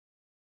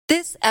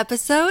This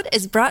episode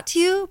is brought to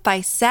you by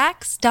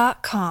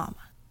Sax.com.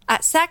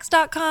 At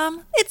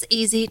Sax.com, it's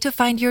easy to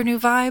find your new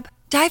vibe.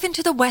 Dive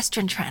into the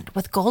Western trend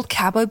with gold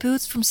cowboy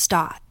boots from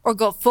Stott, or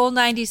go full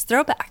 90s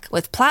throwback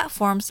with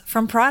platforms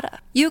from Prada.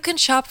 You can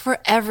shop for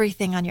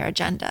everything on your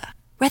agenda,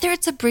 whether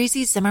it's a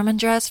breezy Zimmermann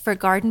dress for a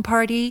garden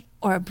party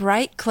or a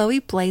bright Chloe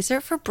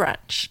blazer for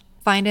brunch.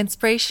 Find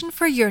inspiration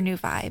for your new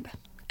vibe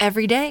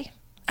every day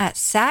at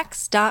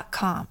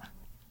Sax.com.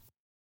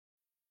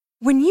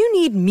 When you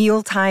need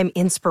mealtime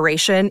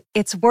inspiration,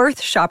 it's worth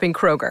shopping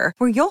Kroger,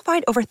 where you'll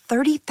find over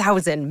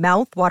 30,000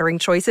 mouth-watering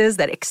choices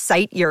that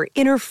excite your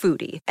inner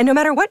foodie. And no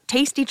matter what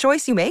tasty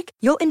choice you make,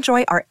 you'll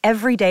enjoy our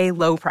everyday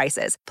low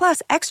prices,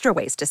 plus extra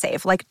ways to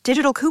save, like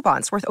digital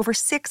coupons worth over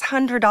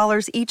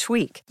 $600 each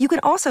week. You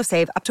can also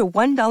save up to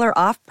 $1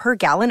 off per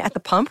gallon at the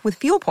pump with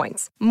fuel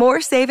points.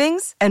 More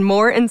savings and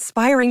more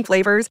inspiring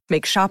flavors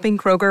make shopping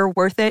Kroger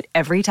worth it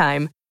every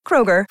time.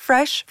 Kroger,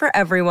 fresh for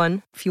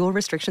everyone. Fuel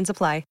restrictions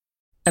apply.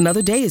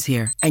 Another day is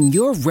here, and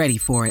you're ready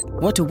for it.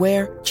 What to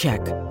wear? Check.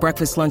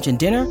 Breakfast, lunch, and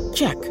dinner?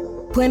 Check.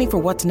 Planning for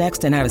what's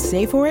next and how to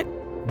save for it?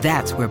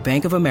 That's where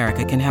Bank of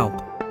America can help.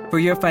 For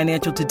your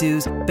financial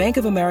to-dos, Bank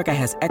of America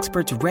has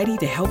experts ready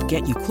to help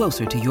get you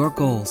closer to your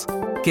goals.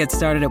 Get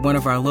started at one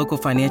of our local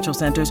financial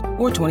centers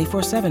or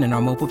 24/7 in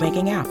our mobile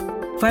banking app.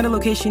 Find a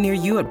location near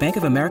you at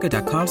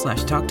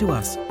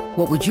bankofamerica.com/talktous.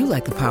 What would you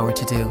like the power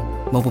to do?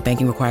 Mobile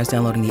banking requires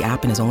downloading the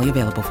app and is only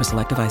available for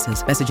select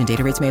devices. Message and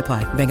data rates may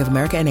apply. Bank of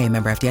America N.A.,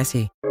 member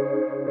FDIC.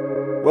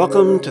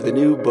 Welcome to the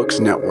New Books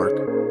Network.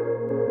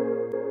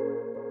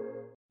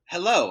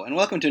 Hello, and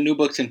welcome to New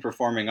Books in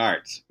Performing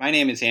Arts. My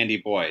name is Andy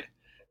Boyd.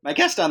 My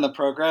guest on the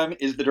program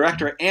is the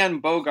director Anne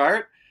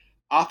Bogart,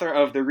 author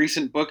of the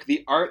recent book,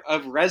 The Art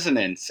of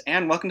Resonance.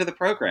 Anne, welcome to the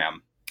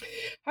program.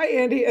 Hi,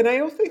 Andy. And I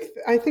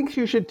think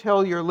you should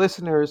tell your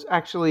listeners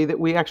actually that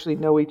we actually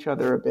know each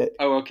other a bit.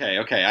 Oh, okay.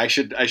 I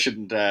should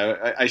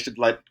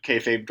let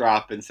kayfabe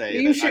drop and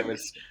say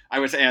I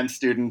was Anne's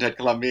student at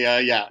Columbia.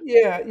 Yeah.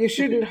 Yeah. You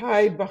shouldn't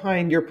hide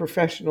behind your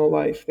professional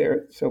life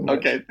there so much.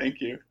 Okay.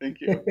 Thank you.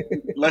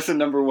 Lesson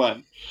number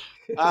one.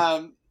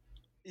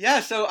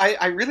 So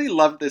I really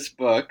love this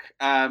book.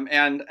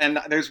 And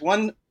there's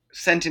one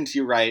sentence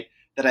you write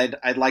that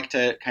I'd like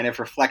to kind of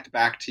reflect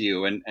back to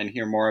you and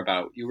hear more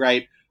about. You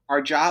write,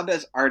 "Our job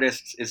as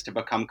artists is to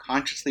become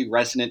consciously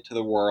resonant to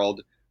the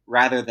world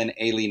rather than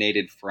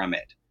alienated from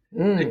it."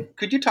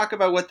 Could you talk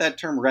about what that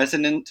term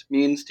resonant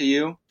means to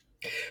you?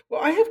 Well,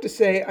 I have to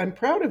say I'm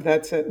proud of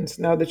that sentence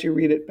now that you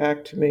read it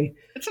back to me.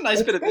 It's a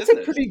nice bit of business.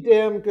 That's a pretty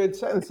damn good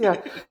sentence.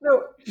 Yeah.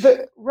 No,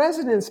 the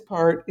resonance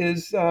part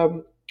is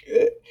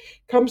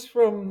comes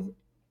from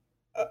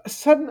a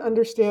sudden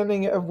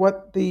understanding of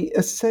what the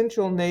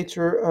essential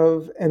nature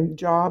of and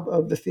job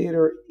of the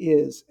theater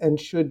is and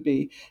should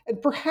be. And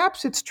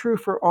perhaps it's true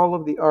for all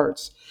of the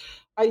arts.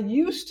 I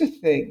used to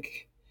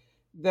think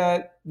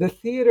that the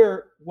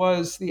theater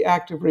was the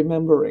act of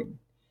remembering.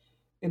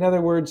 In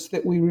other words,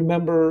 that we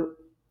remember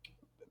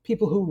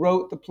people who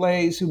wrote the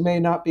plays who may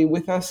not be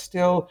with us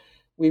still.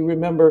 We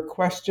remember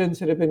questions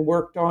that have been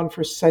worked on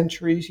for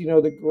centuries. You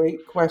know, the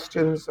great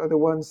questions are the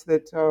ones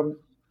that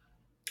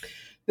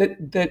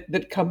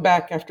come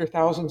back after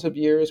thousands of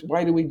years.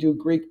 Why do we do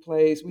Greek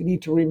plays? We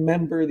need to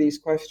remember these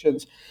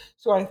questions.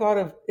 So I thought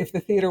of if the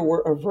theater were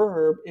a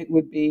verb, it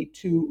would be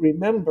to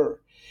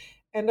remember.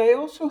 And I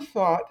also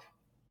thought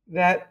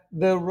that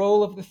the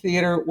role of the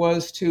theater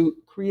was to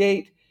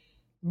create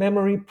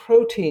memory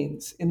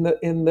proteins in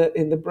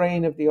the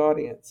brain of the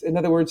audience. In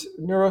other words,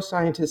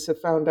 neuroscientists have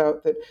found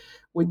out that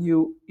when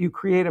you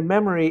create a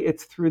memory,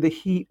 it's through the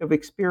heat of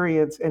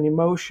experience and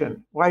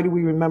emotion. Why do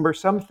we remember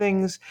some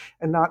things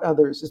and not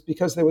others? It's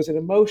because there was an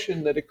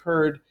emotion that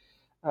occurred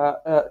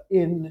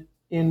in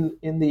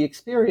the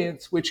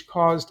experience, which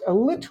caused a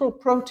literal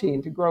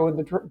protein to grow in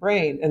the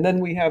brain, and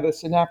then we have a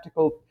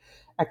synaptical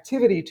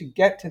activity to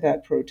get to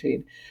that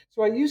protein.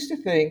 So I used to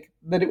think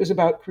that it was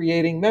about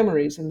creating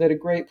memories, and that a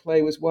great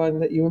play was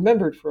one that you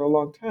remembered for a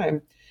long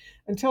time,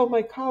 until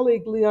my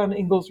colleague Leon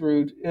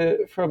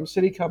Inglesrud from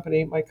City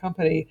Company, my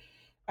company,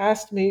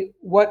 asked me,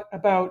 what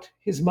about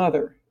his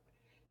mother?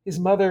 His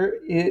mother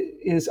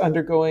is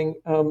undergoing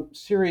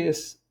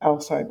serious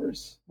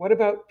Alzheimer's. What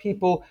about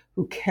people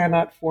who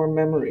cannot form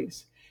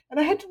memories? And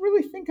I had to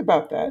really think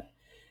about that.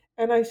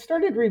 And I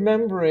started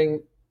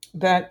remembering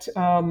that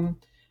I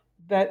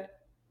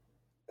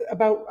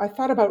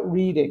thought about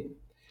reading.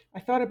 I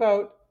thought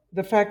about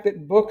the fact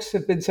that books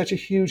have been such a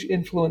huge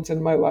influence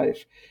in my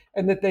life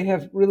and that they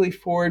have really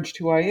forged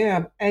who I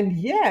am. And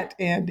yet,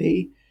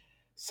 Andy,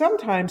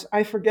 sometimes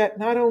I forget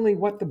not only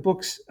what the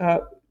books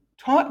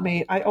taught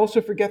me, I also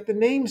forget the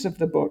names of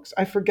the books.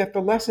 I forget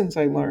the lessons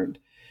I learned.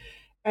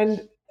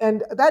 And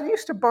that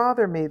used to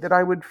bother me, that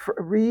I would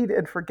read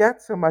and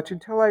forget so much,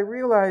 until I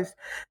realized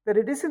that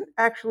it isn't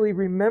actually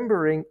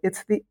remembering,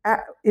 it's the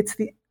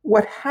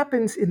what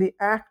happens in the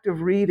act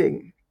of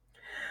reading,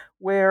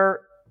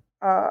 where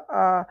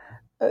a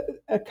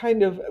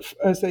kind of,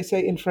 as they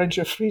say in French,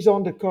 a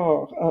frisson de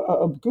corps,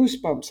 of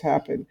goosebumps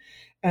happen.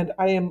 And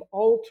I am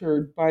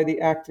altered by the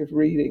act of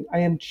reading. I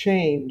am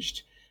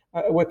changed.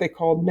 what they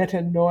call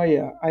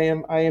metanoia. I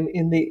am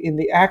in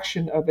the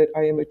action of it.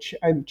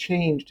 I'm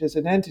changed as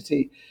an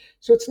entity.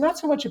 So it's not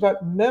so much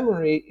about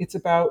memory. It's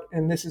about,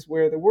 and this is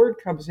where the word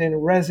comes in,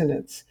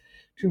 resonance,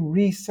 to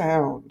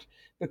resound.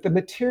 That the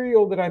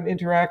material that I'm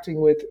interacting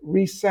with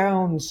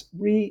resounds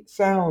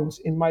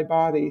in my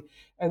body,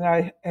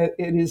 and it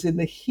is in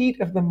the heat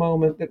of the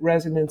moment that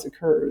resonance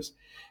occurs.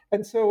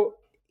 And so,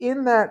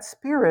 in that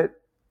spirit,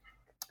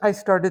 I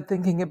started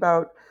thinking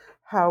about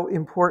how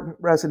important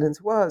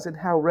resonance was and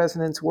how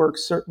resonance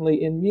works,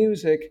 certainly in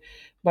music,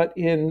 but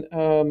in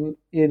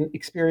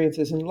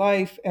experiences in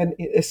life, and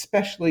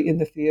especially in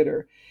the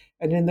theater.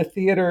 And in the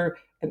theater,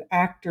 an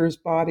actor's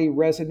body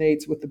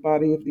resonates with the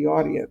body of the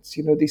audience.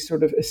 You know, these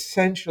sort of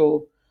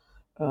essential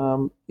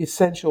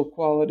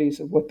qualities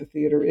of what the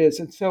theater is.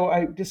 And so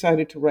I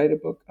decided to write a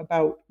book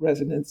about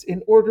resonance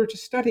in order to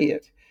study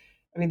it.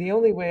 I mean, the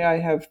only way I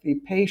have the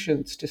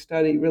patience to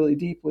study really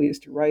deeply is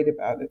to write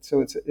about it. So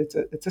it's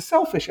a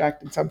selfish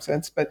act in some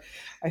sense, but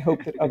I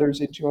hope that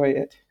others enjoy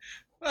it.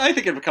 I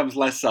think it becomes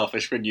less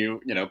selfish when you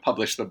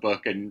publish the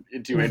book and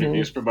do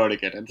interviews Hmm. promoting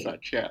it and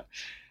such. Yeah.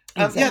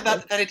 Yeah,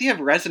 Exactly. that idea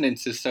of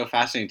resonance is so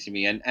fascinating to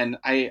me, and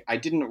I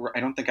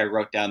don't think I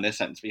wrote down this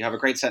sentence, but you have a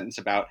great sentence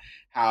about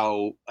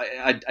how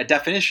a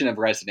definition of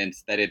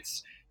resonance, that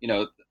it's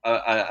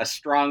a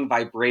strong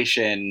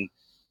vibration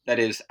that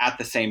is at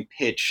the same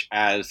pitch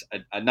as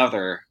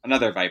another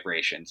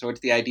vibration. So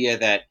it's the idea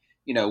that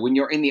when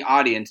you're in the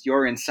audience,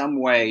 you're in some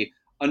way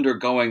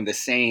undergoing the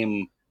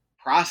same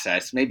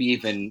process, maybe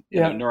even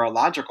Yeah.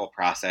 neurological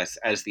process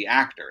as the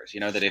actors.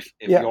 That if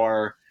Yeah.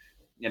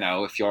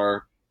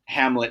 you're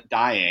Hamlet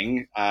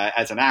dying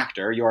as an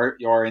actor,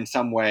 you're in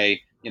some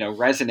way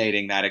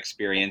resonating that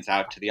experience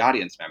out to the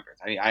audience members.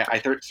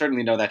 I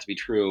certainly know that to be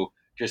true.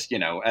 Just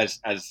as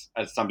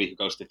somebody who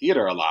goes to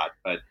theater a lot,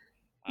 but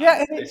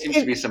Yeah. And there seems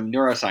to be some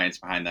neuroscience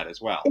behind that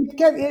as well.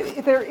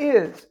 there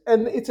is,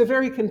 and it's a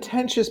very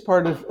contentious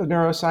part of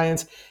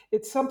neuroscience.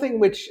 It's something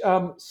which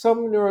some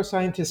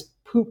neuroscientists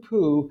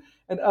poo-poo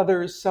and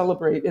others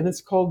celebrate, and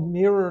it's called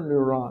mirror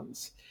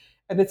neurons.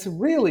 And it's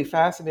really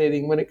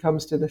fascinating when it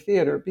comes to the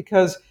theater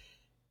because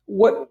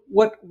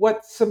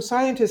what some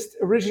scientists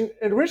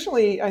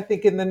originally, I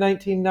think in the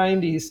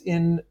 1990s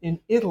in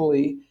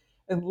Italy,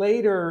 and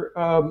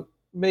later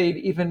made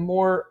even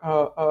more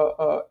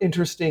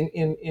interesting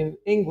in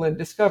England,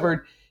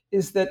 discovered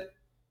is that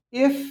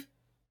if,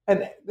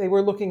 and they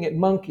were looking at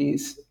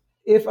monkeys,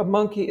 if a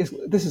monkey is,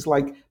 this is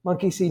like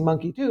monkey see,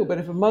 monkey do, but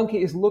if a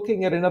monkey is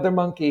looking at another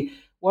monkey,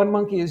 one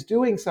monkey is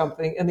doing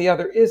something and the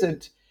other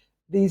isn't,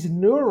 these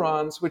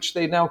neurons, which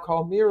they now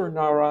call mirror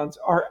neurons,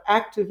 are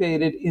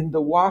activated in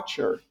the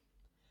watcher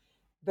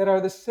that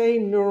are the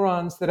same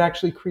neurons that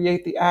actually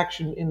create the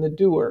action in the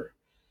doer.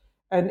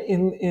 And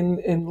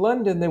in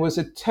London, there was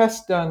a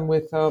test done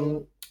with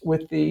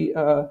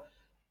the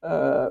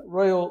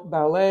Royal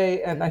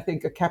Ballet and I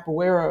think a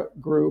capoeira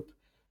group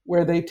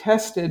where they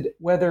tested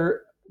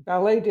whether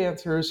ballet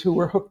dancers who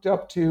were hooked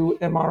up to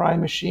MRI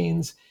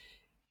machines,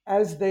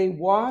 as they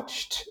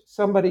watched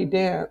somebody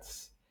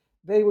dance,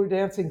 they were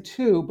dancing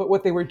too, but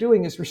what they were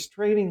doing is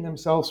restraining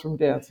themselves from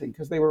dancing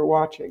because they were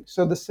watching.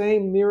 So the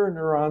same mirror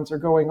neurons are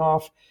going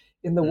off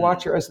in the Mm.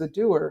 watcher as the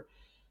doer.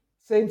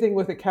 Same thing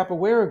with a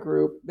capoeira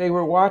group. They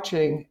were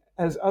watching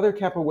as other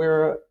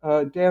capoeira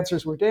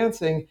dancers were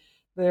dancing.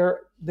 Their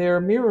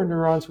mirror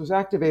neurons was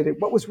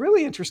activated. What was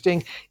really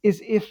interesting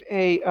is if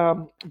a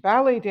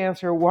ballet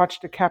dancer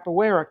watched a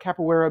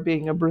capoeira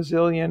being a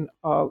Brazilian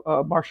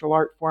martial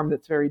art form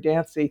that's very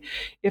dancey.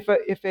 If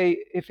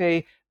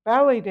a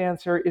ballet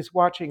dancer is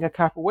watching a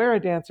capoeira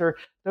dancer,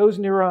 those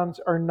neurons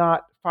are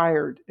not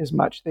fired as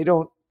much. They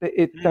don't.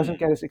 It doesn't Mm.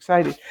 get as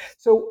excited.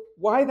 So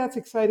why that's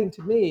exciting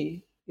to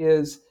me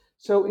is,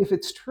 so if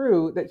it's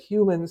true that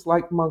humans,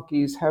 like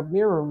monkeys, have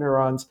mirror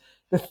neurons,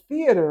 the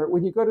theater,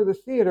 when you go to the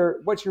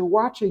theater, what you're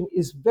watching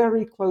is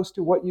very close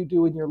to what you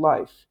do in your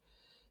life.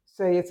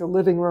 Say it's a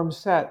living room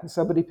set and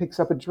somebody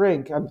picks up a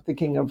drink. I'm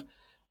thinking of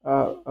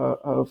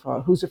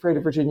Who's Afraid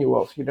of Virginia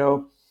Woolf,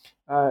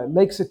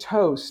 makes a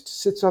toast,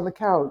 sits on the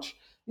couch.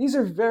 These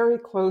are very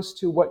close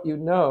to what you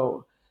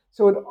know.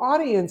 So an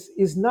audience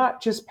is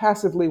not just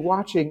passively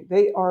watching,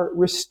 they are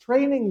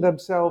restraining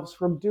themselves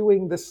from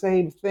doing the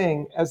same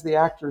thing as the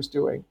actor's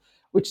doing,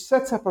 which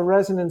sets up a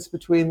resonance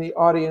between the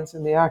audience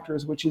and the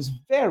actors, which is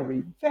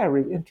very,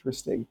 very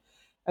interesting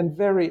and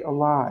very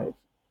alive.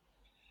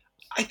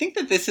 I think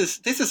that this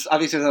is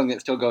obviously something that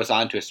still goes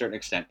on to a certain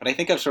extent, but I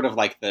think of sort of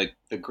like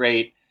the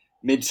great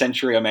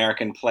mid-century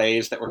American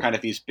plays that were kind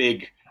of these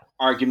big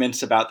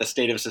arguments about the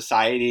state of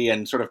society,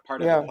 and sort of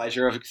part of the Yeah,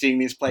 pleasure of seeing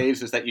these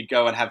plays is that you'd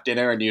go and have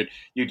dinner and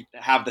you'd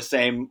have the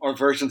same or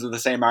versions of the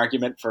same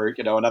argument for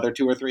another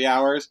 2 or 3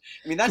 hours.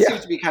 I mean, that seems yeah,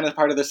 to be kind of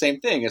part of the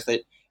same thing. Is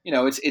that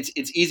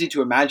it's easy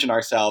to imagine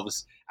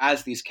ourselves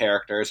as these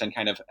characters and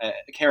kind of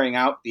carrying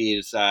out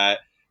these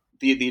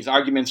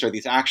arguments or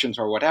these actions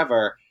or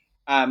whatever.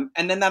 And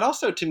then that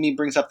also, to me,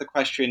 brings up the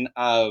question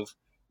of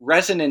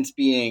resonance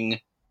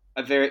being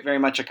a very, very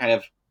much a kind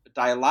of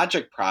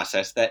dialogic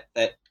process that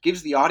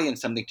gives the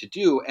audience something to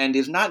do and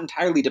is not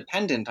entirely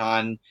dependent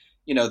on,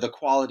 the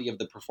quality of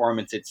the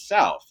performance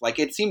itself. Like,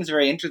 it seems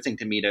very interesting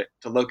to me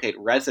to locate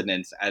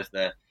resonance as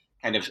the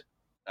kind of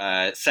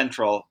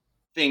central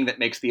thing that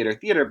makes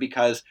theater,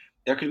 because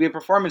there could be a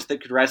performance that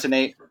could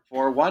resonate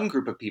for one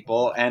group of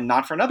people and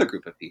not for another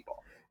group of people.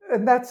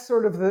 And that's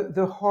sort of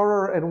the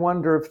horror and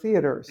wonder of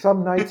theater.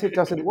 Some nights it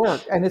doesn't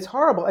work, and it's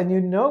horrible. And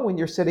when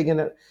you're sitting in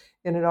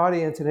an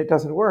audience and it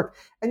doesn't work.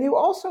 And you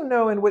also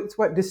know, and it's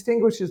what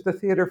distinguishes the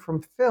theater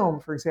from film,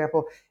 for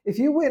example, if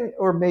you win,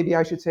 or maybe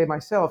I should say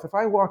myself, if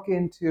I walk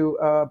into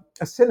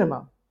a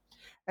cinema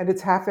and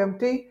it's half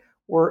empty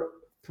or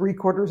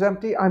three-quarters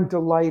empty, I'm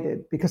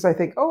delighted because I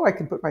think, oh, I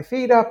can put my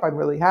feet up. I'm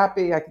really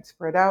happy. I can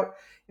spread out.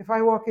 If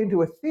I walk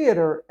into a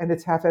theater and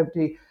it's half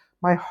empty,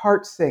 my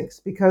heart sinks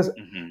because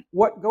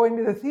what going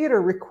to the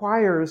theater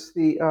requires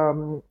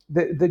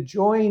the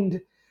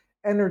joined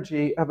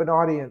energy of an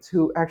audience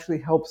who actually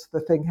helps the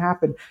thing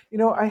happen.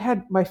 I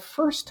had my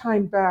first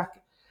time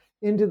back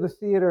into the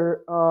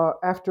theater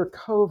after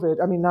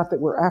COVID. I mean, not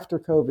that we're after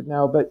COVID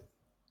now, but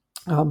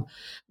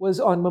was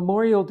on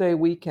Memorial Day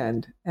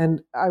weekend,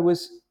 and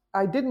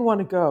I didn't want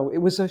to go. It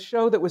was a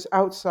show that was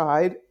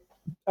outside,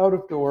 out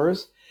of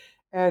doors,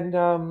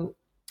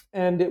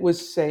 and it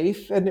was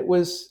safe, and it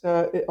was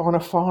on a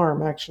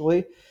farm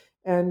actually,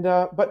 and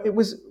but it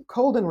was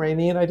cold and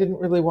rainy, and I didn't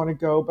really want to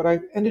go, but I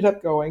ended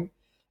up going,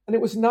 and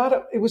it was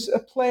it was a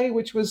play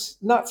which was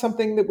not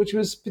something which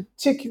was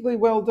particularly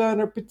well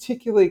done or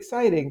particularly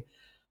exciting,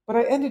 but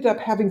I ended up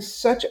having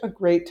such a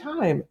great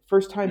time,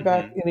 first time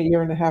back in a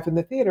year and a half in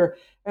the theater,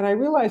 and I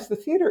realized the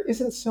theater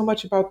isn't so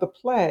much about the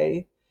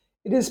play,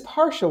 it is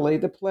partially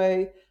the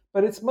play,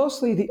 but it's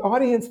mostly the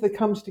audience that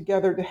comes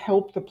together to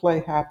help the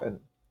play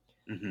happen.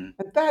 And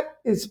that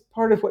is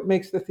part of what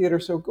makes the theater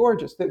so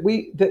gorgeous, that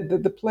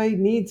the play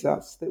needs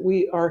us, that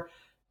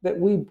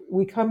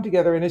we come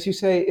together. And as you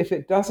say, if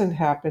it doesn't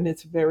happen,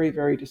 it's very,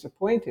 very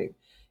disappointing.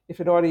 If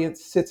an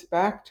audience sits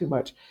back too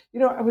much.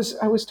 I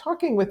was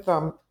talking with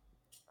the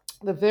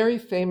very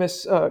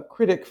famous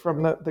critic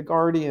from the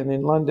Guardian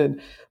in London,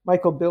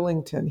 Michael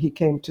Billington. He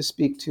came to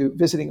speak to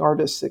visiting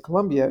artists at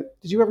Columbia.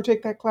 Did you ever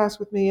take that class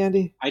with me,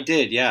 Andy? I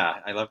did,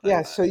 yeah. I love that.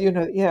 Yeah, class. so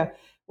yeah.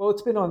 Well,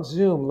 it's been on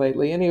Zoom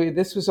lately. Anyway,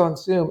 this was on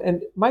Zoom.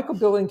 And Michael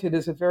Billington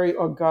is a very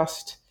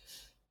august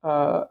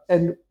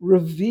and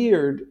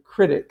revered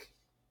critic.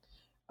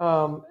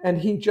 And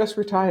he just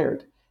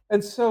retired.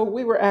 And so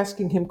we were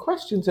asking him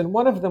questions. And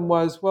one of them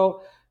was,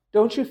 well,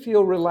 don't you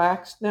feel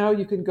relaxed now?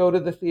 You can go to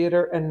the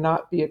theater and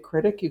not be a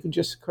critic. You can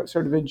just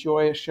sort of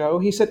enjoy a show.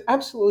 He said,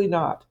 absolutely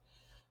not.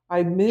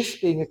 I miss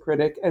being a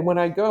critic. And when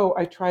I go,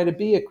 I try to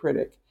be a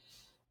critic.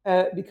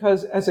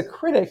 Because as a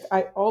critic,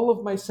 all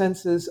of my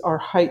senses are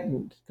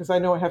heightened because I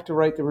know I have to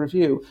write the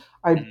review.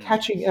 I'm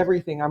catching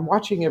everything. I'm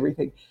watching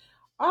everything.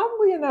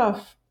 Oddly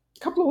enough, a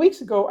couple of weeks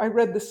ago, I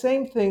read the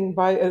same thing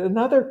by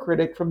another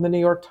critic from the New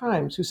York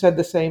Times who said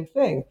the same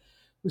thing,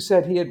 who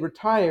said he had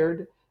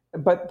retired,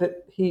 but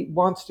that he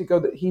wants to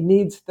go, that he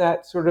needs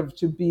that sort of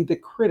to be the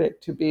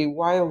critic, to be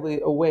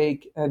wildly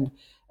awake and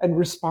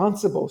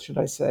responsible, should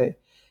I say.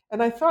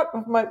 And I thought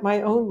of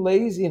my own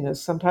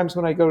laziness sometimes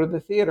when I go to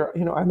the theater.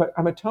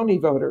 I'm a Tony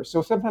voter,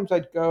 so sometimes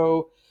I'd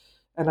go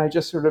and I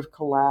just sort of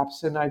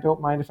collapse and I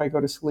don't mind if I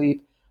go to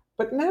sleep.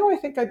 But now I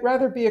think I'd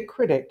rather be a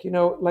critic,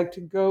 like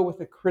to go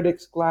with a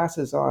critic's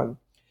glasses on,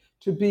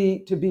 to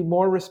be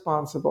more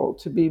responsible,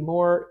 to be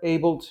more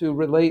able to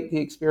relate the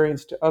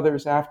experience to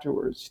others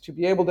afterwards, to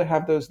be able to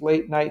have those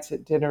late nights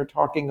at dinner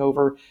talking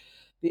over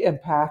the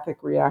empathic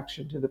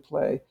reaction to the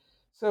play.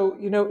 So,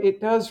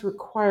 it does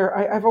require,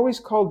 I've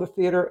always called the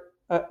theater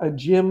a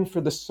gym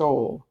for the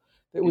soul,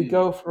 that we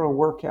go for a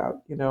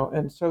workout,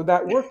 and so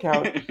that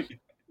workout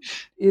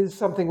is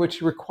something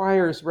which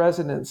requires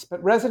resonance,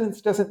 but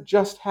resonance doesn't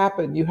just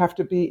happen. You have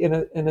to be in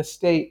a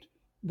state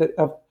that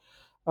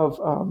of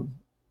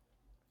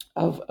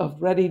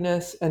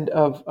readiness and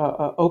of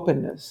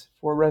openness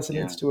for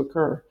resonance to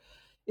occur.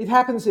 It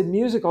happens in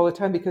music all the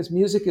time because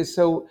music is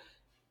so,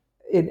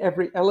 in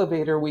every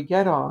elevator we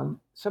get on,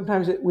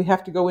 sometimes we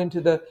have to go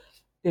into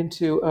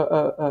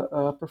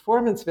a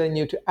performance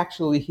venue to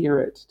actually hear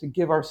it, to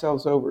give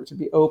ourselves over, to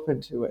be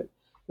open to it.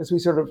 Because we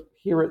sort of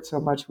hear it so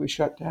much we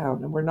shut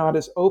down, and we're not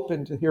as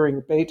open to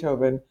hearing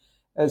Beethoven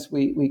as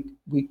we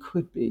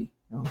could be.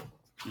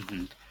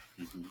 Mm-hmm.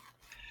 Mm-hmm.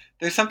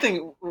 There's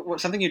something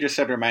you just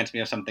said reminds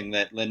me of something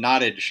that Lynn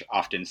Nottage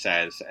often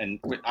says. And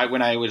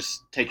when I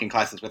was taking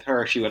classes with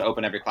her, she would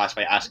open every class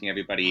by asking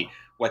everybody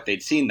what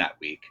they'd seen that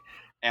week.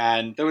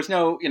 And there was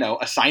no,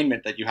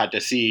 assignment that you had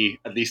to see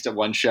at least at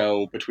one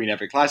show between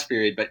every class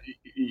period, but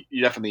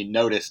you definitely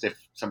noticed if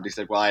somebody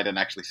said, well, I didn't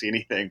actually see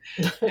anything.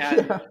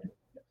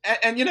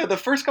 And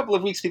the first couple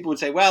of weeks people would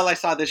say, well, I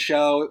saw this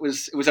show. It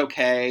was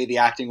okay. The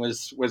acting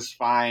was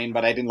fine,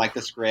 but I didn't like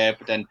the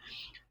script. And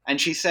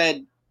she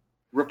said,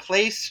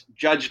 replace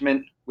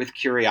judgment with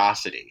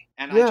curiosity.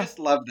 And I just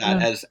love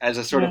that as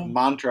a sort of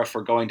mantra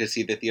for going to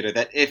see the theater,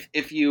 that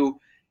if you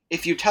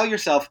tell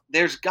yourself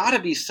there's got to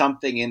be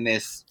something in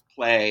this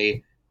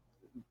play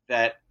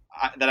that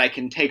that I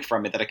can take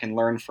from it, that I can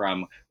learn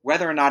from,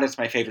 whether or not it's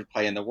my favorite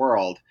play in the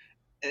world.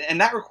 And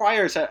that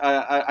requires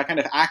a kind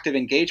of active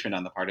engagement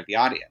on the part of the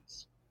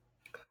audience.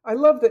 I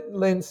love that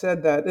Lynn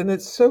said that, and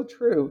it's so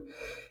true.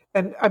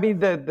 And I mean,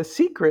 the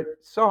secret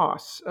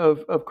sauce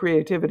of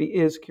creativity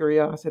is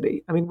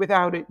curiosity. I mean,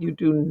 without it, you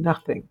do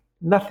nothing.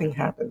 Nothing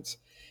happens.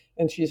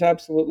 And she's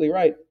absolutely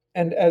right.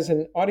 And as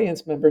an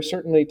audience member,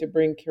 certainly to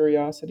bring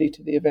curiosity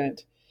to the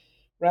event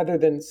rather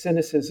than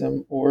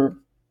cynicism or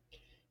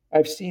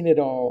I've seen it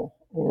all,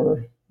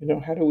 or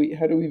how do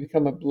we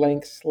become a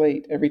blank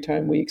slate every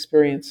time we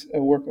experience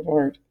a work of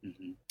art?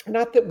 Mm-hmm.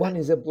 Not that one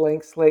is a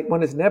blank slate.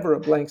 One is never a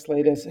blank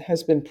slate, as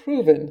has been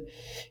proven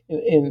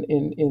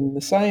in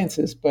the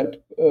sciences.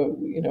 But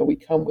we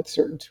come with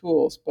certain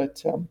tools.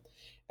 But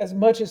as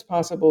much as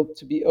possible,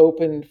 to be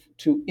open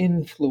to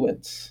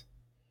influence,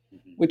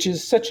 Mm-hmm. which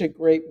is such a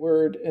great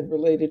word and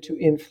related to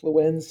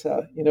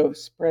influenza.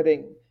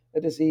 Spreading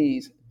a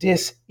disease,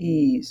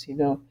 dis-ease.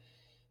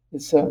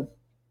 It's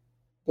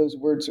those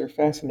words are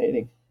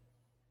fascinating.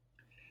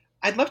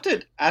 I'd love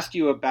to ask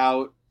you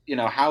about,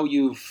 how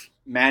you've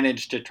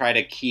managed to try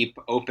to keep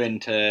open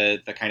to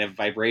the kind of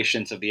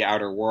vibrations of the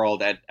outer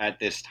world at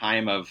this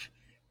time of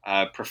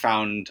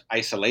profound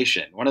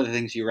isolation. One of the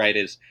things you write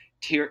is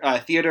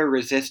theater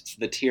resists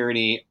the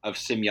tyranny of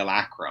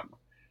simulacrum,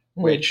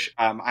 Mm. which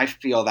I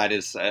feel that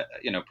is,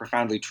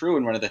 profoundly true.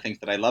 And one of the things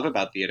that I love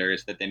about theater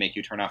is that they make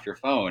you turn off your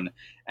phone.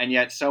 And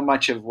yet so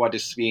much of what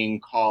is being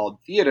called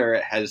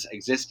theater has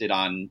existed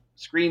on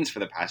screens for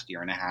the past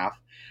year and a half.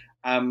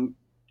 Um,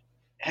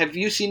 have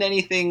you seen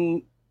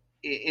anything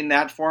in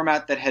that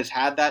format that has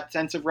had that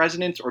sense of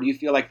resonance, or do you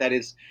feel like that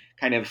is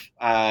kind of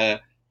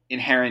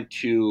inherent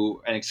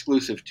to and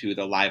exclusive to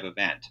the live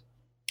event?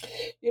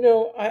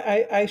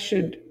 I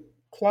should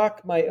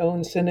clock my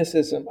own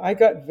cynicism. I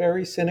got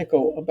very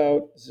cynical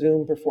about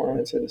Zoom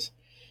performances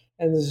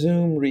and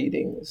Zoom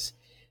readings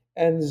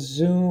and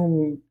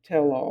Zoom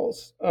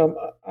tell-alls.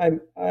 I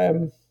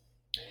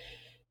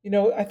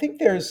think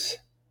there's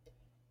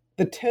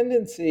the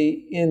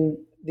tendency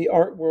in the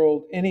art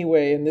world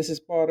anyway, and this is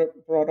brought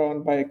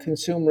on by a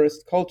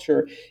consumerist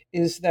culture,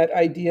 is that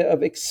idea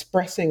of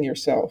expressing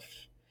yourself,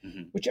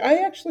 Mm-hmm. which I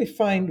actually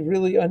find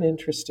really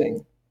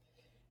uninteresting.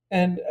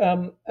 And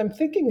I'm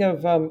thinking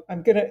of, I'm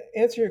going to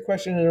answer your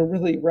question in a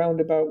really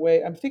roundabout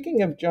way. I'm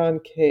thinking of John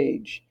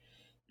Cage,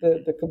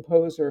 the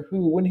composer,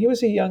 who, when he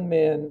was a young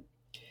man,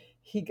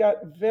 he got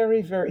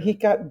he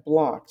got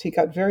blocked. He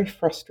got very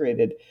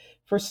frustrated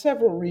for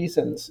several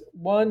reasons.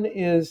 One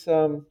is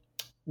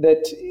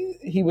that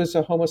he was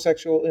a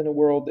homosexual in a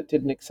world that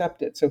didn't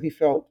accept it, so he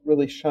felt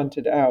really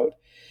shunted out.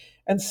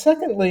 And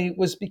secondly,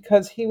 was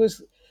because he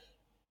was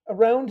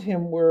around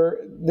him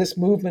were this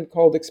movement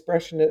called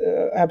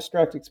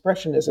abstract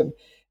expressionism,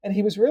 and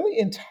he was really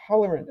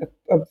intolerant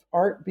of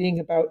art being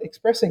about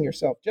expressing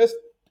yourself, just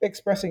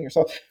expressing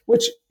yourself,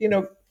 which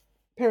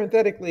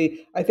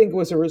parenthetically, I think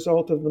was a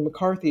result of the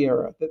McCarthy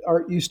era, that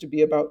art used to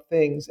be about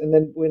things. And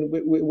then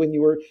when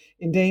you were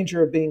in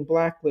danger of being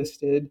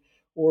blacklisted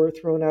or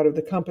thrown out of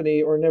the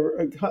company or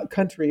never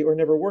country or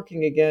never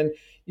working again,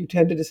 you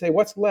tended to say,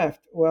 what's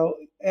left? Well,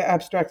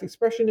 abstract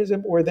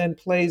expressionism, or then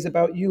plays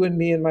about you and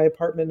me in my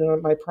apartment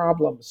and my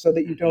problems, so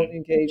that you don't Mm-hmm.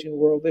 engage in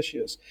world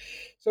issues.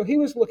 So he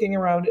was looking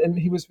around and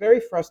he was very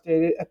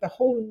frustrated at the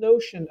whole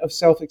notion of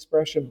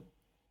self-expression.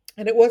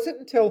 And it wasn't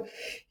until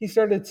he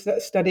started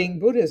studying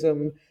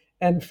Buddhism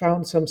and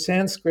found some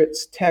Sanskrit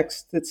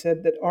texts that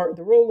said that art,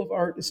 the role of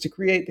art is to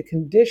create the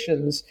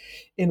conditions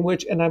in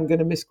which, and I'm going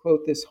to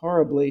misquote this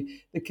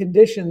horribly, the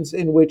conditions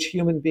in which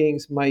human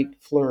beings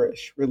might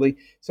flourish, really.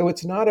 So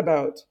it's not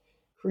about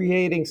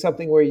creating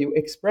something where you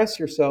express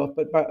yourself,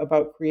 but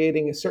about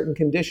creating a certain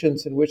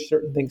conditions in which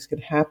certain things can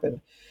happen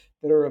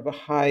that are of a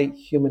high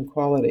human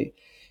quality.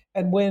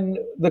 And when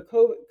the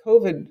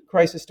COVID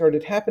crisis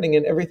started happening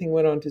and everything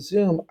went on to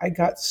Zoom, I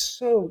got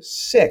so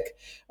sick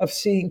of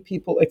seeing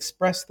people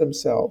express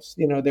themselves.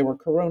 There were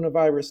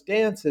coronavirus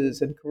dances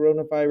and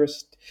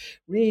coronavirus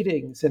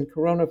readings and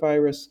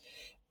coronavirus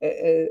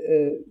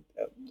uh,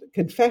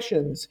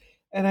 confessions,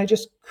 and I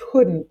just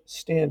couldn't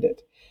stand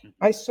it.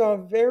 I saw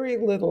very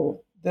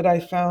little that I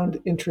found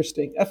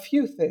interesting, a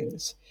few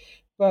things,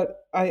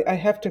 but I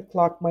have to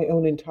clock my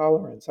own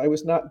intolerance. I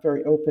was not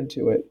very open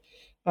to it.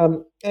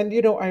 And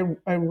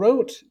I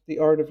wrote The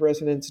Art of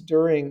Resonance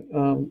during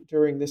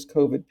this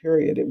COVID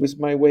period. It was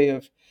my way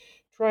of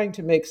trying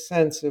to make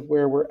sense of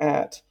where we're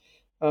at.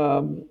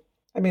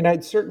 I mean,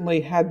 I'd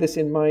certainly had this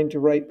in mind to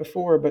write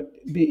before, but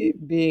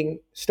being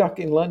stuck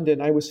in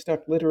London, I was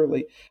stuck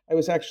literally. I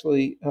was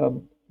actually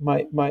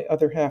my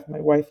other half, my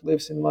wife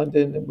lives in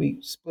London, and we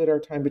split our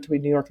time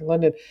between New York and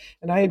London.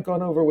 And I had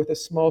gone over with a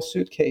small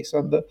suitcase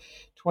on the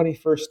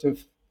 21st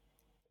of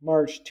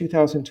March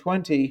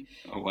 2020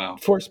 Oh, wow.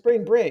 for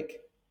spring break.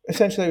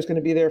 Essentially, I was going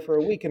to be there for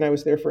a week, and I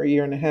was there for a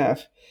year and a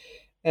half,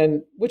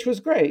 and which was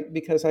great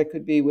because I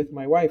could be with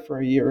my wife for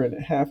a year and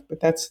a half. But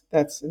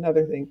that's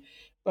another thing.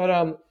 But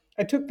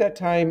I took that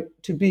time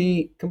to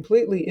be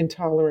completely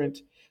intolerant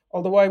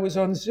Although I was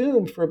on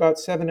Zoom for about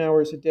 7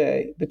 hours a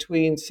day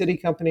between City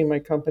Company, my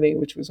company,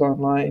 which was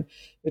online,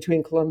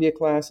 between Columbia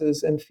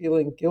classes, and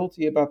feeling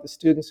guilty about the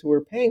students who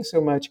were paying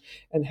so much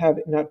and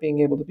not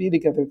being able to be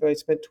together, that I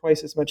spent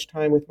twice as much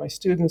time with my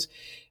students,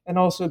 and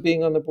also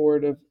being on the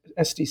board of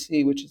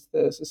SDC, which is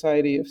the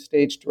Society of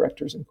Stage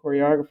Directors and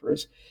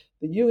Choreographers,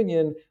 the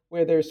union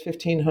where there's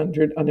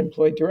 1,500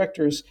 unemployed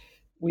directors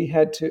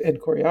and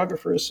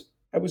choreographers.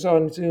 I was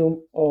on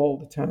Zoom all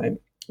the time,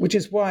 which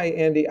is why,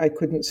 Andy, I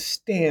couldn't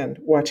stand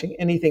watching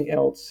anything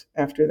else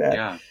after that.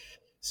 Yeah.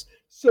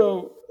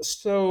 So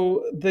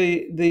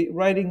the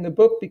writing the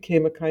book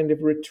became a kind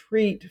of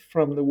retreat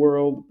from the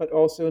world, but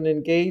also an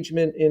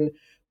engagement in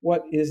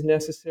what is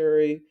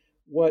necessary,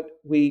 what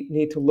we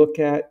need to look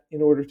at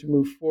in order to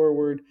move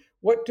forward.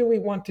 What do we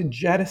want to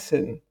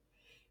jettison?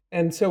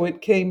 And so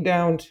it came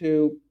down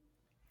to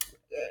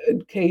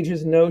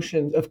Cage's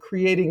notion of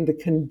creating the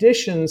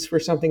conditions for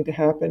something to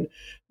happen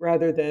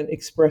rather than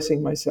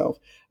expressing myself.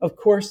 Of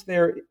course,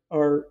 there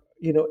are,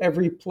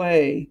 every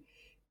play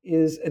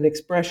is an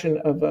expression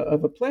of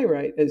a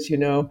playwright, as you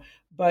know,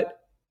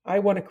 but I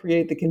want to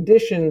create the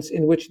conditions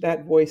in which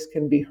that voice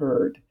can be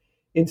heard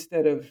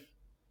instead of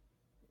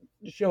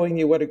showing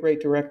you what a great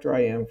director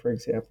I am, for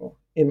example,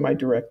 in my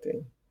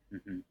directing.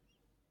 Mm-hmm.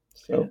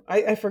 So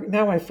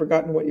now I've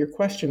forgotten what your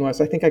question was.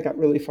 I think I got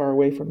really far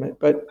away from it,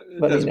 but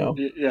let me know.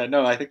 Yeah,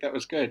 no, I think that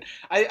was good.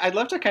 I'd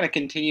love to kind of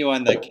continue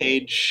on the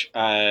Cage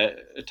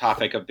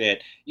topic a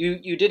bit.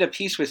 You did a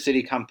piece with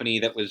City Company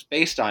that was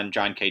based on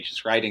John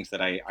Cage's writings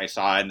that I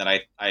saw and that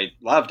I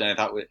loved, and I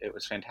thought it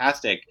was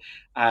fantastic.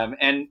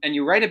 And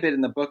you write a bit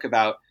in the book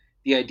about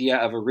the idea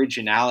of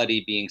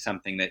originality being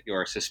something that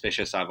you're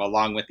suspicious of,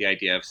 along with the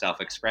idea of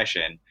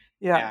self-expression.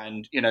 Yeah.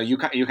 And you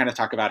kind of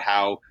talk about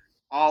how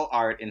all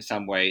art in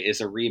some way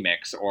is a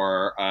remix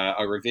or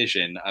a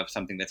revision of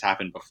something that's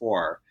happened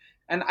before.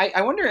 And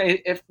I wonder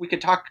if we could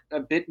talk a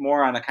bit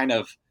more on a kind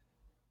of,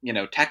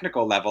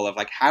 technical level of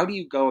like, how do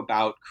you go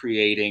about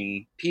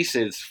creating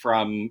pieces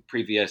from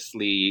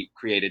previously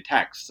created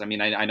texts? I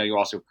mean, I know you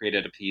also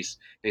created a piece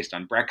based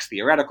on Brecht's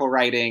theoretical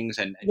writings,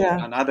 and Yeah.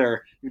 you've done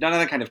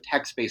other kind of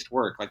text-based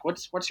work. Like,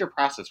 what's your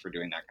process for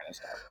doing that kind of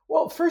stuff?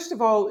 Well, first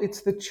of all,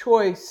 it's the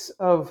choice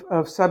of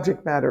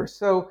subject matter.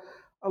 So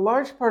a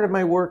large part of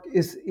my work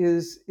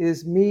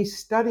is me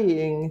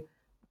studying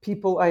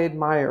people I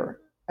admire.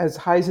 As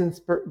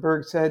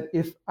Heisenberg said,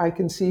 if I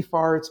can see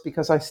far, it's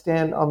because I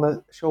stand on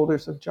the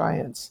shoulders of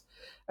giants.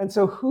 And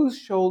so whose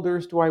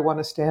shoulders do I want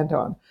to stand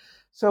on?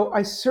 So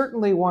I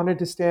certainly wanted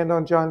to stand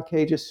on John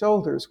Cage's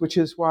shoulders, which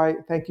is why,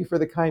 thank you for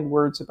the kind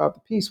words about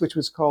the piece, which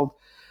was called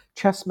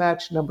Chess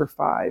Match Number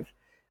 5.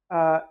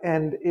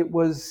 And it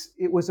was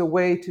a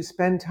way to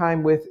spend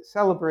time with,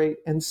 celebrate,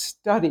 and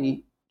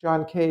study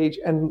John Cage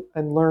and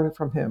learn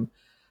from him.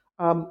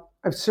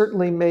 I've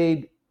certainly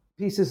made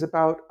pieces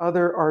about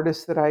other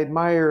artists that I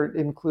admired,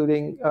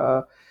 including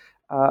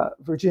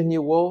Virginia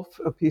Woolf,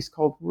 a piece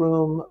called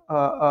Room,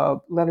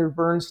 Leonard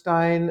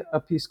Bernstein, a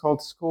piece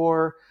called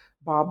Score,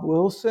 Bob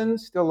Wilson,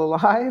 still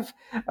alive,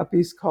 a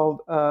piece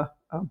called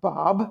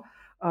Bob,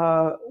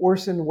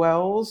 Orson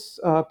Welles,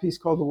 a piece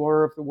called The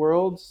War of the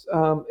Worlds.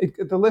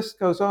 The list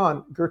goes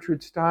on.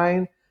 Gertrude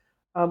Stein.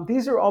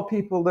 These are all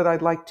people that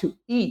I'd like to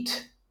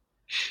eat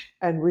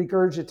and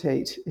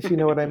regurgitate, if you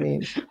know what I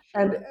mean. Sure.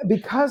 And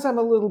because I'm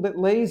a little bit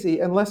lazy,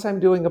 unless I'm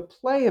doing a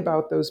play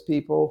about those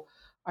people,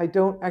 I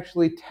don't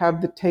actually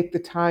take the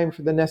time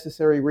for the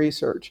necessary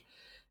research.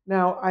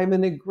 Now, I'm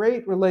in a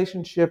great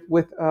relationship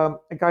with a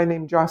guy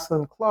named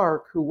Jocelyn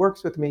Clark, who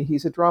works with me.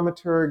 He's a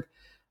dramaturg,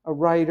 a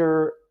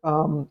writer,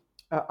 an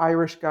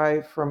Irish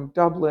guy from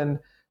Dublin,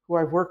 who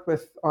I've worked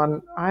with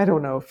on,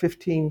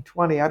 15,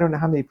 20, I don't know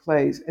how many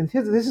plays. And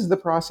this is the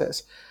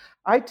process.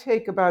 I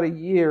take about a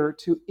year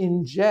to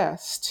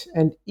ingest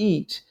and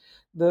eat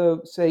the,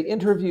 say,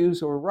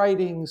 interviews or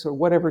writings or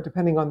whatever,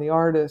 depending on the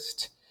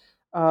artist,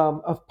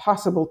 of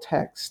possible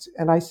text.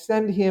 And I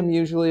send him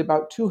usually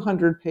about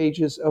 200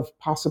 pages of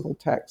possible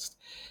text.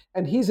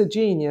 And he's a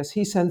genius.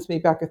 He sends me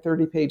back a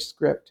 30-page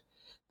script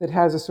that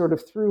has a sort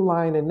of through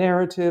line and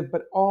narrative,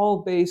 but all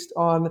based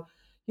on,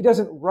 he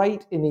doesn't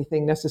write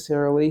anything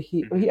necessarily.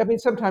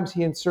 Sometimes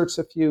he inserts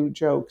a few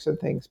jokes and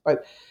things,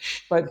 but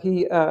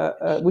he,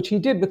 which he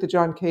did with the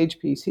John Cage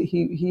piece.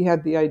 He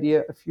had the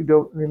idea, if you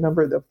don't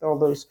remember, of all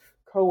those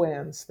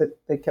koans that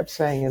they kept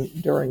saying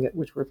during it,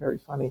 which were very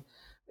funny.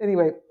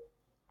 Anyway,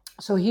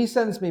 so he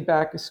sends me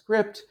back a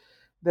script,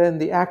 then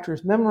the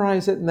actors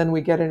memorize it, and then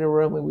we get in a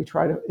room and we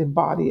try to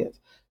embody it.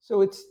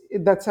 So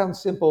that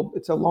sounds simple.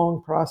 It's a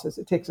long process.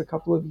 It takes a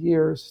couple of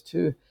years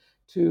to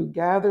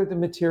gather the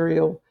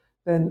material.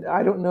 Then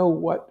I don't know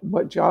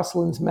what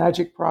Jocelyn's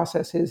magic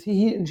process is.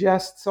 He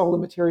ingests all the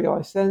material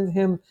I send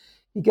him.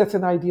 He gets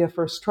an idea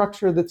for a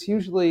structure that's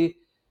usually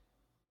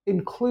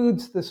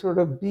includes the sort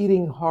of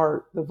beating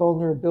heart, the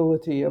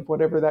vulnerability of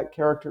whatever that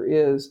character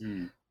is.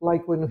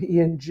 Like when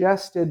he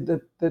ingested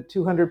the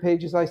 200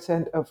 pages I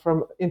sent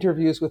from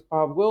interviews with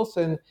Bob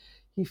Wilson,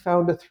 he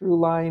found a through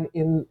line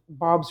in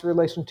Bob's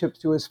relationship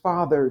to his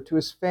father, to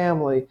his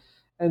family,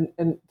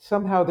 and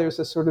somehow there's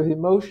a sort of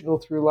emotional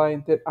through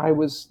line that I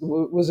was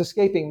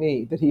escaping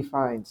me that he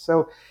finds.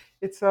 So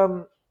it's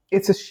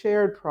a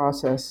shared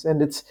process,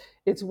 and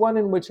it's one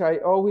in which I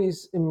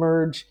always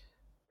emerge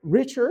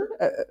richer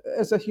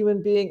as a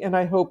human being, and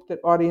I hope that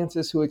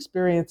audiences who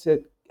experience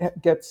it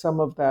get some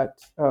of that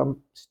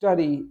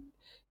study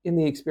in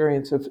the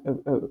experience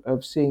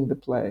of seeing the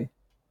play.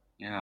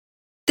 Yeah.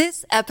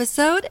 This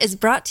episode is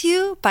brought to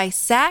you by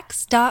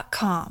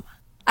Sax.com.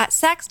 At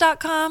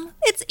Sax.com,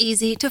 it's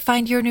easy to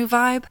find your new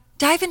vibe.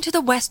 Dive into the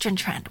Western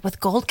trend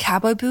with gold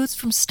cowboy boots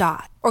from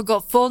Stott, or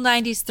go full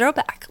 90s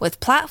throwback with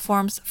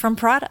platforms from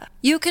Prada.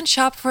 You can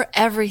shop for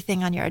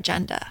everything on your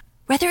agenda,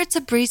 whether it's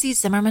a breezy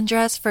Zimmermann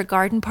dress for a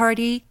garden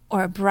party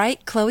or a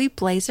bright Chloe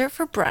blazer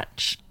for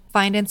brunch.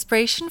 Find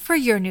inspiration for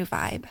your new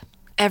vibe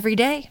every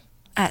day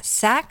at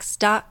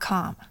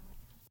Sax.com.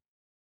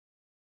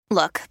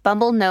 Look,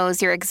 Bumble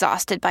knows you're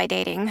exhausted by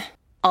dating.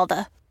 All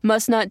the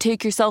must not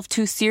take yourself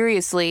too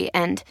seriously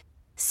and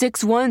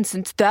 6'1"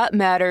 since that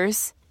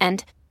matters.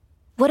 And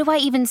what do I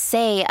even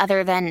say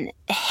other than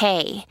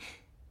hey?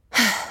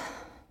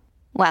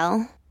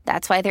 Well,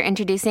 that's why they're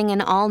introducing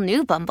an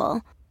all-new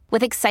Bumble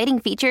with exciting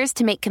features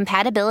to make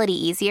compatibility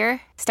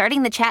easier,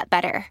 starting the chat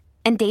better,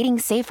 and dating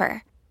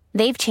safer.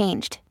 They've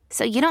changed,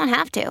 so you don't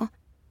have to.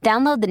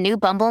 Download the new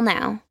Bumble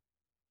now.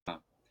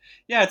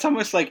 Yeah, it's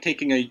almost like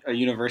taking a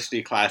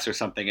university class or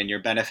something, and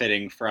you're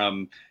benefiting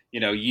from,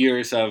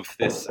 years of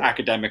this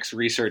academics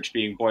research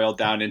being boiled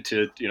down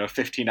into,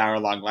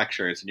 15-hour-long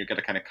lectures, and you get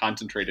a kind of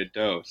concentrated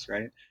dose,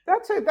 right?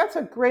 That's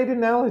a great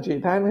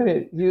analogy. I'm going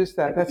to use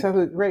that. That's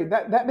absolutely great.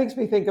 That makes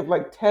me think of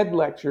like TED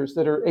lectures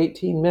that are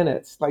 18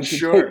 minutes. Like you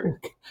Sure.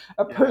 take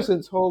a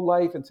person's whole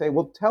life and say,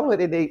 well, tell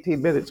it in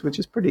 18 minutes, which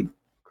is pretty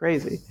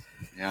crazy.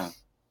 Yeah.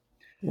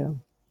 Yeah.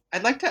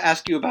 I'd like to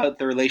ask you about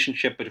the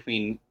relationship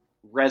between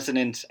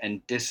resonance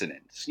and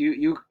dissonance.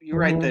 You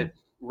write that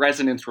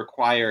resonance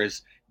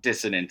requires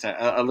dissonance,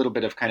 a little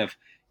bit of kind of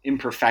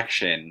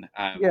imperfection,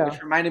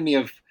 which reminded me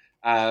of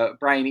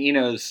Brian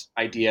Eno's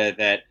idea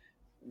that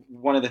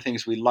one of the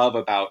things we love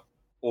about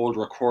old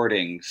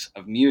recordings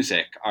of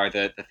music are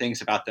the things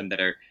about them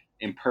that are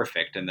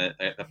imperfect, and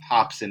the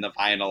pops in the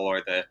vinyl,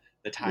 or the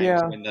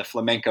times when the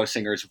flamenco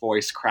singer's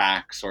voice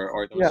cracks,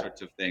 or those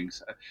sorts of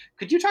things.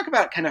 Could you talk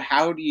about kind of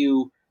how do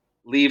you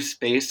leave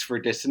space for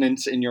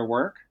dissonance in your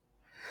work?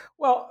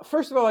 Well,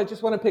 first of all, I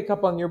just want to pick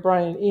up on your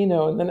Brian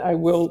Eno, and then I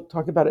will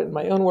talk about it in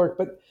my own work.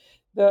 But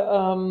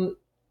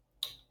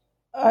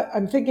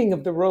I'm thinking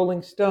of the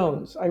Rolling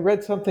Stones. I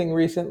read something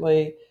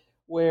recently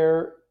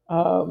where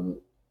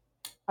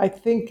I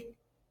think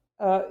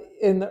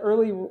in the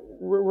early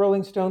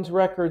Rolling Stones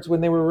records,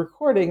 when they were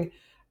recording,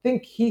 I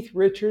think Keith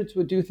Richards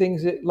would do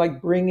things that, like,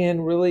 bring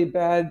in really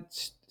bad,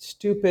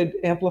 stupid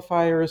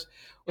amplifiers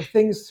or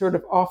things sort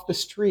of off the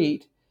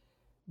street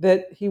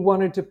that he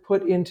wanted to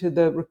put into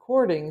the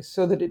recording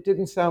so that it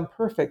didn't sound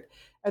perfect.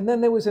 And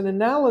then there was an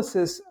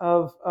analysis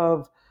of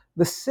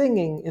the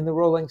singing in the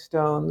Rolling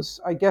Stones.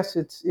 I guess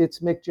it's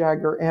Mick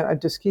Jagger, and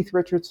does Keith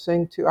Richards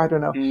sing too? I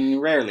don't know.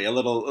 Rarely, a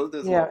little.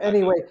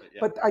 Anyway,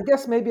 but I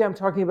guess maybe I'm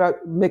talking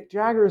about Mick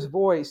Jagger's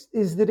voice,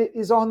 is that it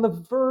is on the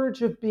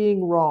verge of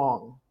being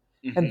wrong.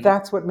 Mm-hmm. And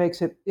that's what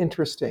makes it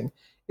interesting.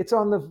 It's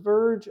on the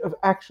verge of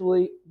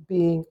actually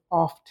being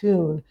off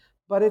tune,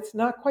 but it's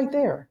not quite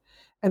there.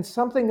 And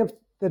something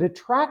that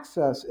attracts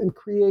us and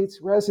creates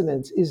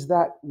resonance is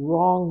that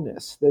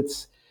wrongness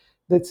that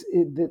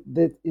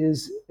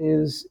is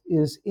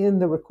in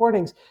the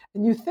recordings.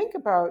 And you think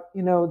about,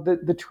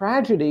 the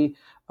tragedy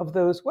of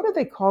those. What do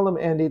they call them,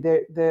 Andy?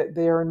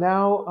 They are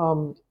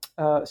now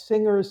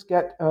singers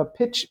get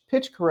pitch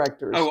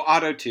correctors. Oh,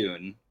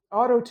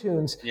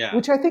 Auto-tunes,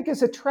 which I think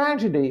is a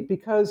tragedy,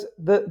 because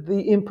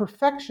the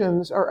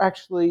imperfections are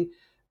actually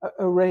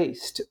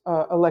erased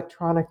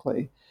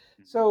electronically.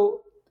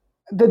 So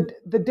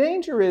the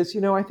danger is,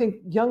 I think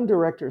young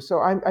directors, so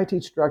I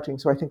teach directing,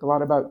 so I think a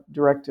lot about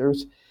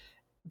directors.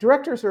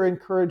 Directors are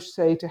encouraged,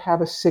 say, to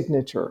have a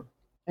signature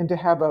and to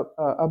have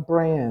a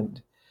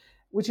brand,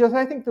 which is,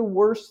 I think, the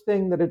worst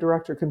thing that a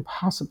director can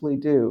possibly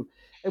do.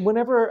 And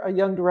whenever a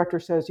young director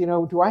says,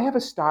 do I have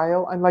a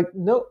style? I'm like,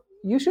 no,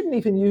 you shouldn't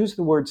even use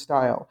the word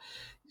style.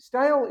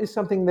 Style is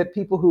something that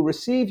people who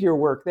receive your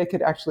work, they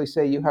could actually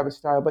say you have a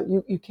style, but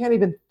you can't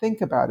even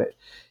think about it.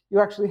 You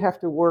actually have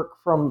to work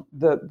from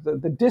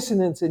the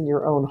dissonance in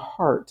your own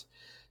heart.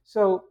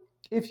 So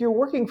if you're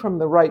working from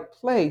the right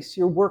place,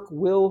 your work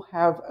will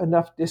have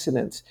enough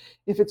dissonance.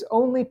 If it's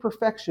only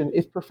perfection,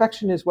 if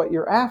perfection is what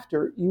you're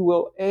after, you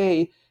will,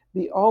 A,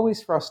 be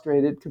always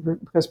frustrated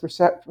because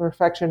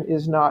perfection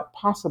is not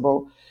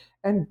possible,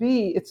 and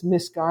B, it's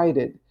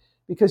misguided,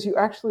 because you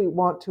actually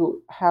want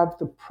to have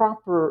the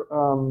proper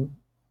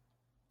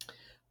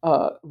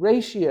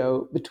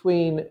ratio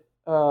between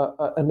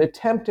an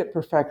attempt at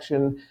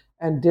perfection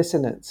and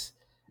dissonance.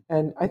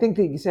 And I think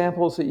the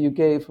examples that you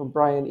gave from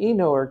Brian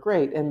Eno are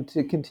great. And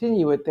to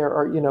continue it,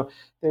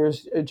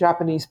 there's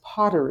Japanese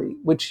pottery,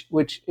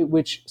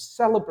 which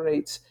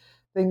celebrates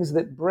things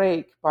that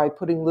break by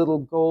putting little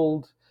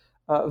gold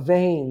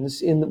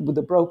veins in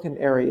the broken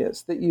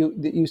areas, that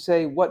you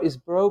say what is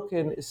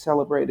broken is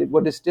celebrated,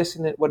 what is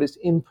dissonant, what is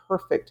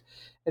imperfect.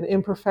 And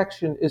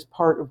imperfection is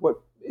part of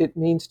what it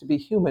means to be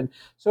human.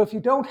 So if you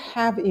don't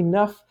have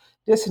enough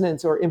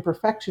dissonance or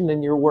imperfection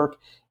in your work,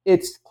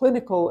 it's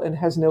clinical and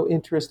has no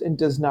interest and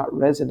does not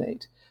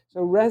resonate.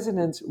 So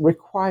resonance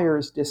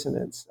requires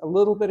dissonance, a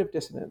little bit of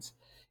dissonance.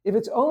 If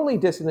it's only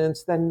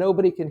dissonance, then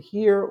nobody can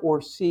hear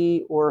or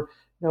see or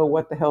know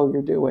what the hell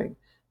you're doing.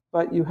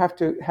 But you have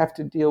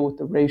to deal with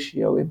the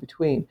ratio in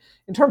between.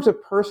 In terms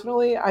of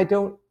personally, I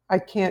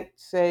can't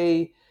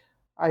say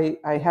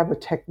I have a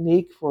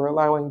technique for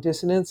allowing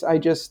dissonance. I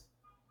just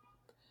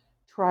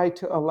try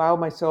to allow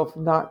myself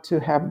not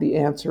to have the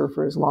answer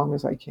for as long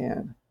as I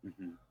can.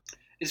 Mm-hmm.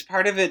 Is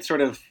part of it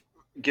sort of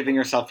giving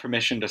yourself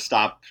permission to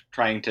stop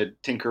trying to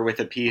tinker with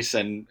a piece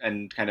and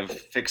kind of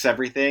fix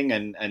everything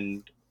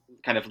and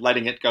kind of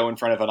letting it go in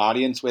front of an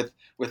audience with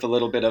a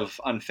little bit of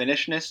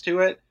unfinishedness to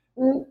it?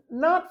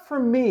 Not for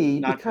me,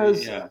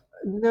 because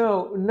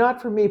no,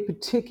 not for me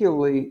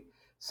particularly.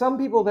 Some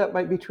people that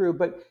might be true,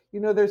 but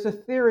there's a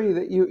theory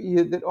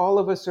that that all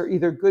of us are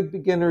either good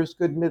beginners,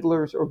 good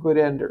middlers, or good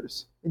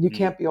enders, and you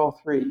can't be all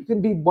three. You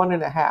can be one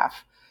and a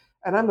half.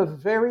 And I'm a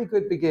very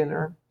good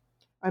beginner.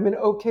 I'm an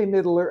okay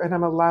middler, and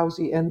I'm a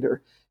lousy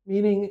ender.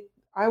 Meaning,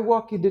 I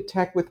walk into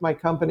tech with my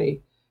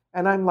company,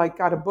 and I'm like,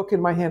 got a book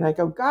in my hand. I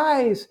go,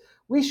 guys,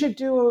 we should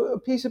do a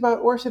piece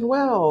about Orson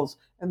Welles.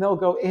 And they'll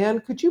go,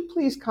 Anne, could you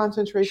please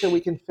concentrate so we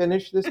can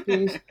finish this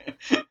piece?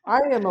 I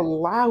am a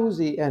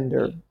lousy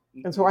ender.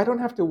 And so I don't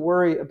have to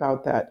worry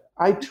about that.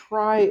 I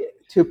try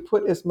to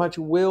put as much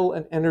will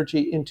and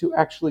energy into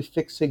actually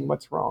fixing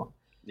what's wrong.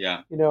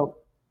 Yeah.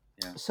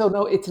 So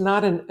no, it's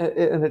not an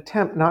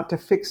attempt not to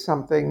fix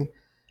something.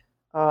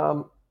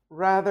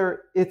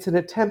 Rather, it's an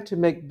attempt to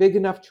make big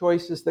enough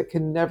choices that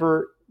can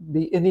never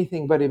be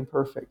anything but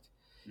imperfect.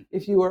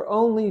 If you are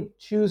only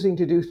choosing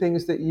to do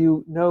things that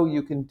you know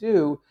you can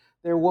do,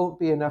 there won't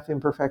be enough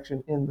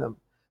imperfection in them.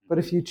 But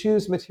if you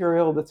choose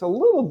material that's a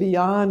little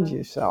beyond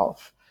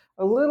yourself,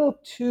 a little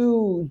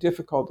too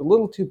difficult, a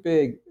little too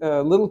big,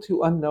 a little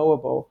too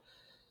unknowable.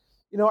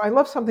 I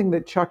love something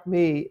that Chuck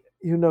Mee,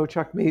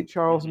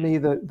 Charles Mee,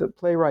 the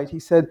playwright,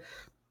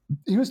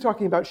 he was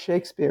talking about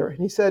Shakespeare, and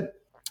he said,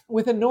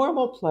 with a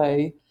normal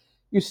play,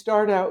 you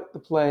start out the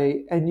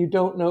play and you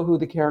don't know who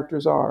the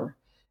characters are.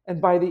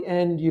 And by the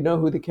end, you know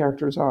who the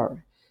characters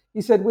are.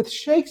 He said, with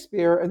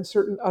Shakespeare and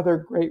certain other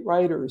great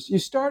writers, you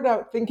start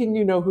out thinking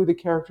you know who the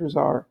characters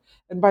are.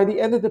 And by the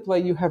end of the play,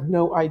 you have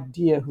no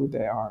idea who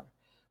they are,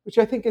 which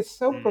I think is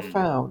so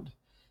profound.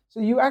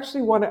 So you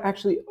actually want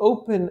to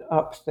open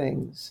up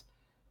things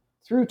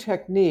through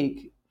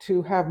technique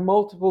to have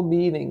multiple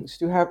meanings,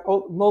 to have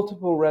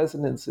multiple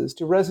resonances,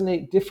 to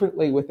resonate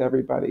differently with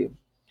everybody,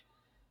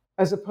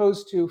 as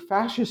opposed to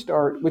fascist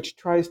art, which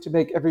tries to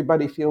make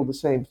everybody feel the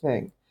same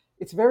thing.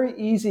 It's very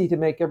easy to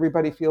make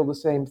everybody feel the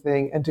same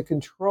thing and to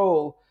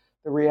control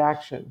the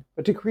reaction,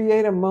 but to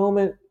create a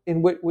moment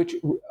in which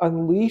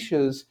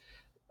unleashes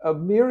a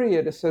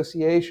myriad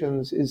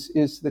associations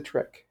is the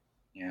trick.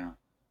 Yeah.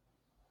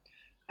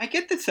 I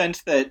get the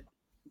sense that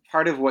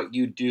part of what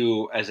you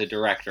do as a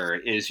director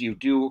is you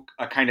do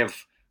a kind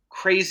of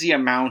crazy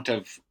amount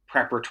of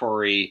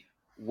preparatory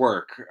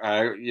work,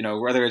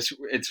 whether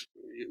it's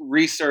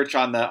research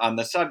on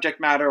the subject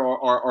matter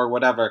or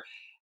whatever.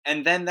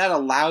 And then that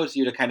allows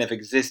you to kind of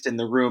exist in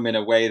the room in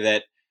a way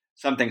that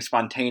something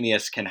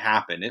spontaneous can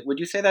happen. Would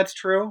you say that's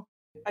true?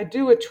 I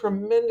do a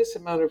tremendous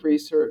amount of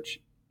research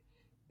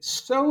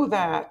so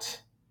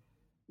that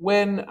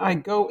when I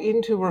go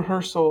into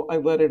rehearsal, I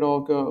let it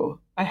all go.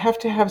 I have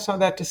to have some of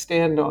that to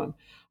stand on.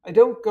 I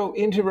don't go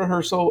into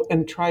rehearsal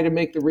and try to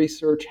make the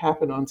research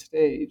happen on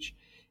stage.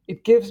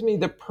 It gives me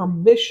the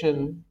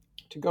permission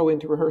to go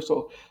into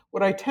rehearsal.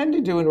 What I tend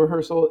to do in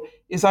rehearsal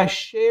is I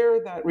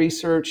share that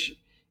research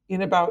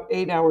in about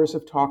 8 hours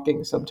of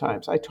talking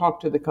sometimes. I talk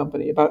to the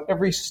company about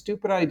every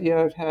stupid idea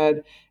I've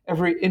had,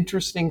 every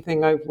interesting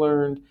thing I've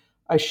learned.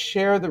 I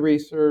share the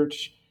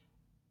research.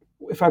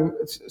 If I'm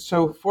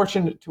so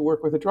fortunate to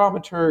work with a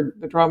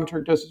dramaturg, the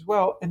dramaturg does as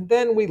well. And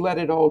then we let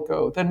it all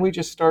go. Then we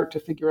just start to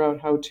figure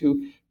out how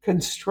to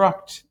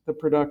construct the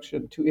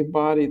production, to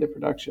embody the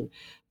production.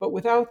 But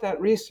without that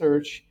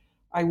research,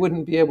 I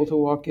wouldn't be able to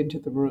walk into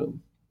the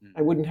room.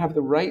 I wouldn't have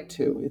the right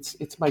to.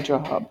 It's my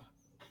job.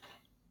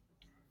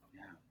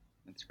 Yeah,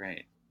 that's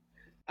great.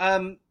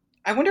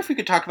 I wonder if we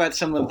could talk about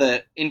some of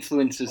the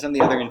influences and the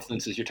other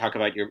influences you talk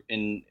about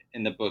in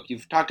the book.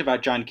 You've talked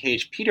about John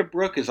Cage. Peter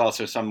Brook is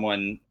also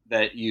someone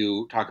that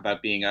you talk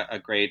about being a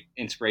great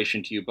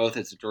inspiration to you, both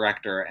as a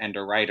director and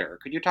a writer.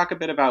 Could you talk a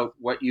bit about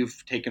what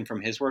you've taken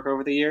from his work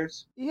over the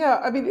years?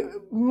 Yeah,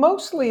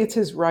 mostly it's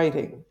his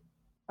writing.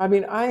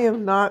 I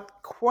am not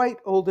quite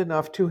old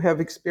enough to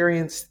have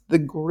experienced the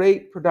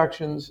great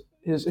productions,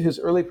 his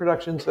early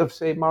productions of,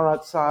 say,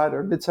 Marat Sade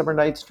or Midsummer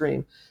Night's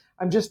Dream.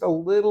 I'm just a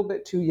little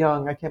bit too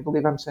young. I can't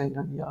believe I'm saying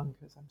I'm young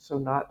because I'm so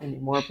not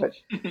anymore. But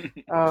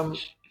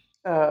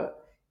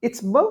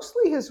it's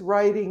mostly his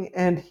writing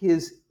and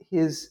his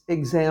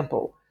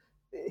example.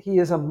 he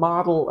is a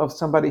model of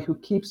somebody who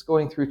keeps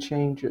going through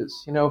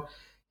changes.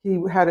 He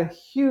had a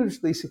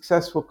hugely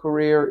successful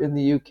career in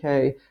the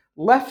UK,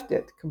 left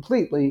it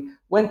completely,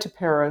 went to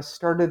Paris,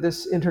 started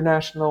this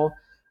international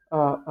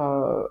uh,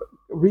 uh,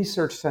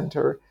 research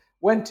center,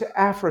 went to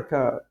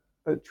Africa,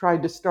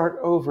 tried to start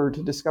over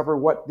to discover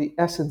what the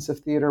essence of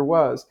theater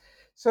was.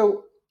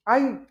 So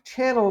I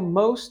channel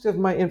most of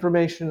my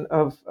information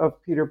of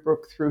Peter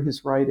Brook through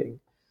his writing.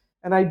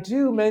 And I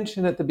do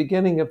mention at the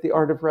beginning of The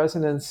Art of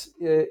Resonance,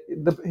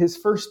 his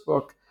first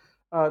book,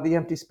 The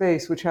Empty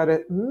Space, which had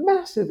a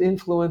massive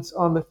influence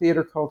on the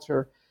theater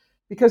culture,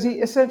 because he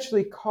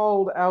essentially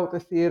called out the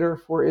theater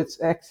for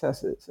its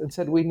excesses and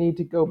said, we need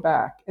to go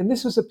back. And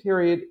this was a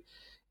period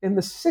in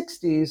the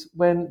 60s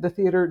when the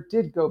theater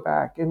did go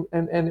back, and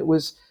it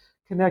was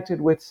connected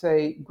with,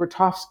 say,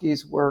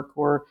 Grotowski's work,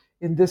 or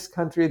in this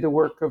country, the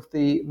work of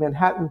the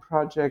Manhattan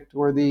Project,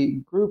 or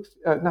the group,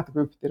 not the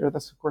group theater,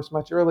 that's of course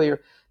much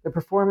earlier, the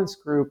performance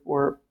group,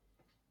 or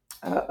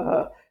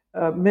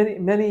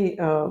many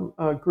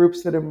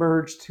groups that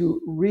emerged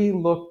who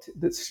re-looked,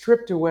 that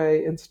stripped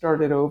away and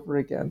started over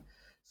again.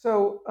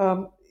 So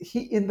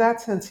in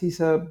that sense, he's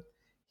an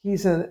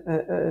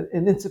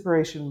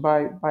inspiration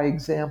by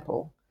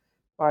example,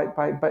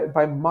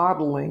 by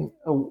modeling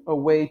a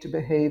way to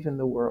behave in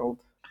the world.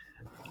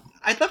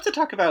 I'd love to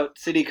talk about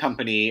City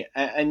Company,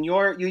 and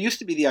you used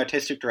to be the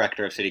artistic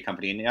director of City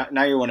Company, and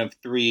now you're one of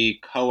 3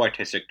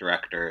 co-artistic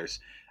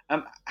directors.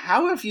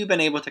 How have you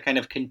been able to kind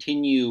of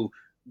continue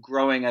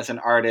growing as an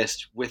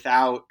artist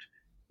without,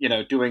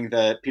 doing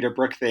the Peter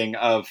Brook thing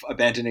of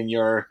abandoning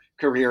your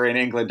career in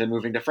England and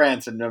moving to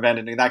France, and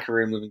abandoning that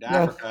career and moving to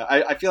Africa?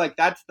 I feel like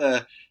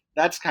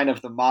that's kind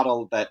of the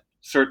model that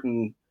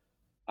certain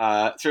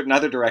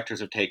other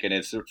directors have taken,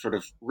 is sort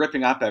of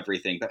ripping up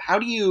everything. But how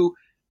do you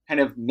kind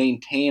of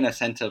maintain a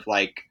sense of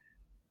like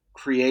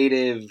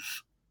creative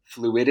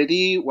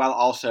fluidity while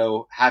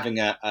also having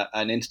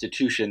an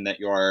institution that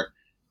you're,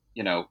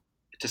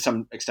 to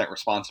some extent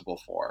responsible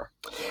for?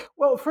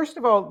 Well, first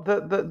of all,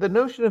 the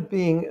notion of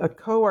being a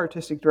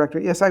co-artistic director.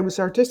 Yes, I was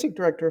artistic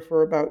director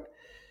for about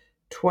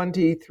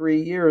 23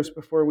 years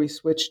before we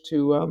switched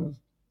to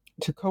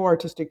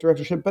co-artistic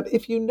directorship. But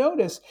if you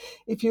notice,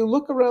 if you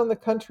look around the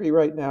country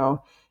right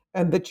now,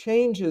 and the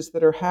changes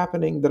that are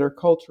happening, that are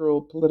cultural,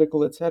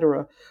 political,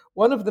 etc.,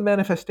 one of the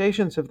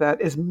manifestations of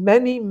that is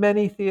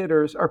many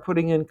theaters are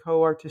putting in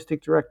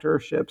co-artistic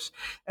directorships,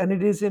 and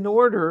it is in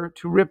order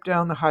to rip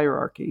down the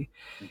hierarchy.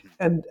 Mm-hmm.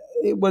 And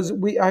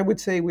I would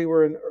say we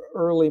were an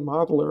early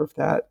modeler of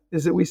that,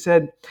 is that we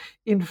said,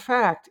 in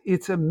fact,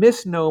 it's a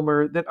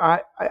misnomer that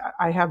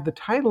I have the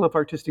title of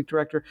artistic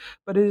director,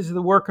 but it is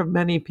the work of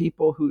many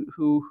people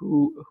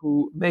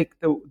who make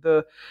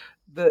the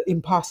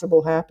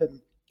impossible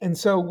happen. And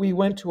so we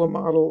went to a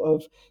model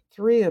of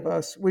 3 of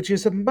us, which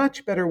is a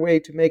much better way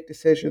to make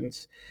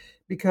decisions,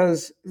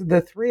 because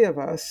the 3 of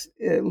us,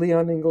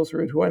 Leon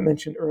Inglesrud, who I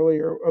mentioned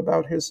earlier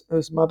about his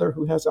mother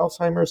who has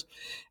Alzheimer's,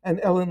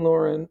 and Ellen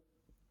Lauren,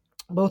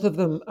 both of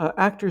them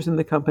actors in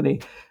the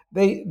company,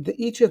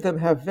 each of them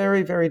have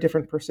very, very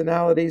different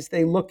personalities.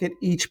 They look at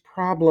each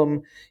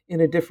problem in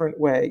a different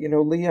way.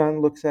 Leon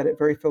looks at it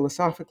very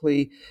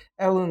philosophically.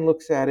 Ellen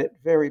looks at it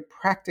very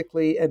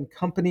practically and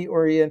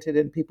company-oriented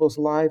and people's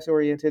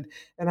lives-oriented.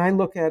 And I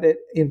look at it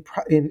in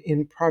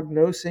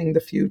prognosing the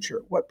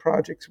future, what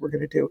projects we're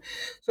going to do.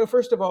 So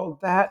first of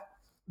all,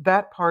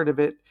 that part of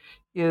it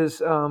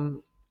is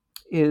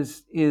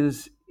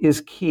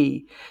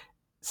key.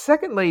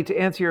 Secondly, to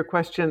answer your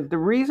question, the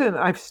reason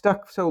I've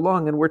stuck so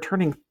long, and we're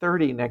turning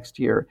 30 next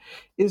year,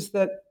 is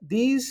that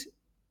these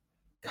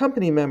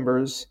company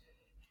members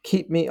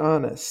keep me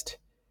honest.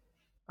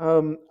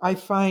 I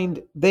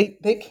find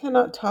they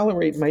cannot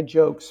tolerate my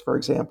jokes, for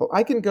example.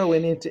 I can go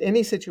into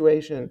any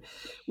situation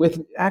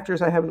with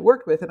actors I haven't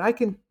worked with, and I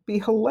can be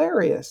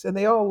hilarious, and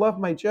they all love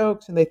my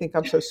jokes, and they think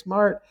I'm so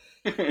smart.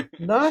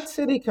 Not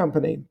City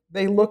Company.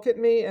 They look at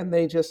me, and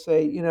they just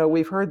say,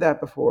 we've heard that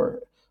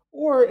before.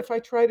 Or if I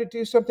try to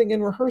do something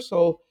in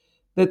rehearsal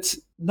that's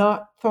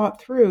not thought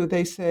through,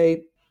 they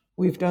say,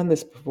 we've done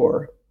this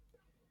before.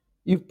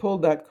 You've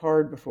pulled that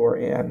card before,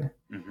 Anne.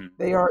 Mm-hmm.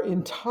 They are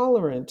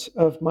intolerant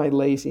of my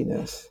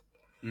laziness.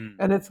 Mm.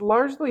 And it's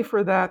largely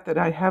for that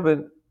I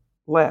haven't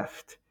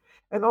left.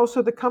 And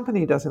also the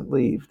company doesn't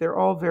leave. They're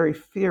all very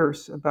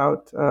fierce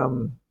about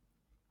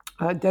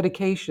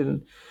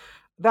dedication.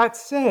 That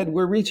said,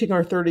 we're reaching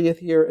our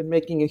 30th year and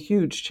making a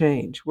huge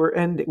change. We're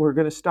going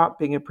to stop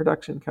being a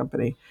production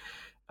company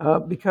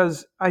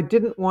because I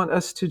didn't want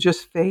us to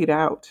just fade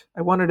out.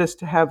 I wanted us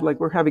to have,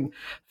 we're having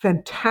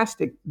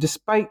fantastic,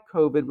 despite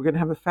COVID, we're going to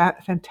have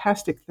a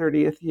fantastic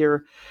 30th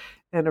year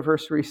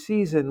anniversary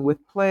season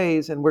with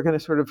plays, and we're going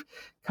to sort of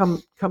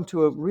come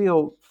to a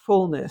real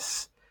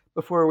fullness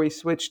before we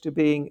switch to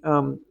being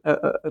an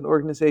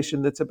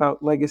organization that's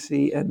about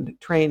legacy and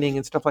training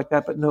and stuff like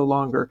that, but no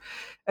longer.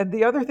 And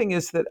the other thing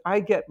is that I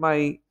get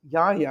my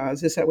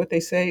yayas, is that what they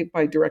say,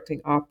 by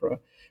directing opera.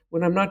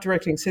 When I'm not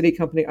directing City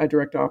Company, I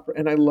direct opera,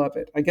 and I love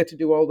it. I get to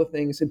do all the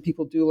things, and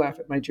people do laugh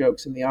at my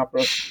jokes in the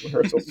opera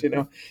rehearsals,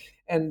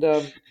 and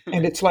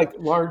and it's like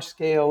large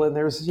scale, and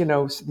there's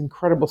some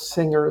incredible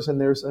singers,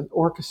 and there's an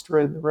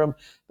orchestra in the room.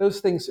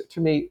 Those things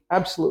to me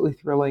absolutely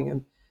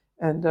thrilling,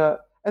 and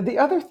the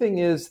other thing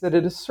is that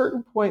at a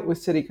certain point with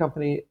City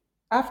Company,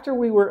 after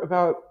we were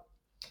about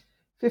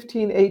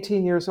 15,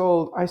 18 years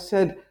old, I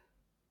said,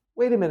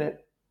 wait a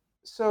minute.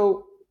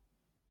 So,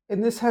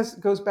 and this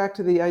goes back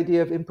to the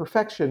idea of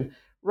imperfection.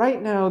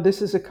 Right now,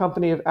 this is a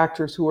company of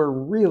actors who are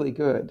really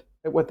good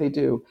at what they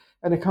do,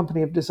 and a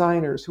company of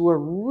designers who are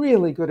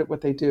really good at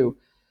what they do.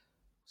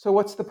 So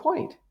what's the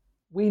point?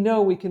 We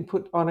know we can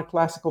put on a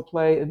classical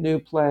play, a new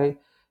play.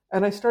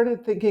 And I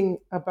started thinking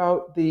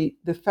about the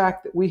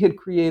fact that we had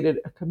created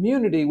a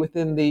community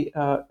within the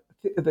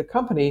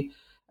company.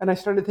 And I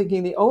started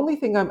thinking the only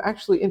thing I'm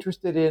actually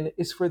interested in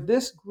is for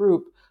this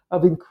group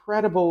of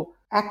incredible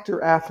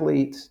actor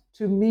athletes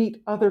to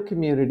meet other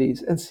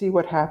communities and see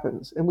what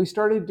happens. And we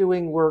started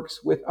doing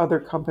works with other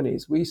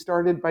companies. We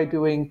started by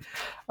doing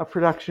a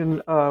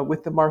production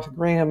with the Martha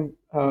Graham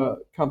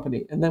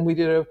company. And then we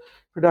did a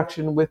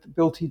production with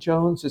Bill T.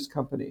 Jones's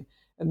company.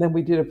 And then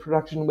we did a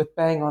production with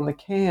Bang on the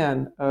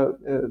Can,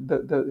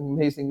 the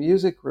amazing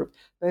music group.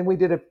 Then we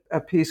did a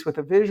piece with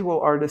a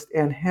visual artist,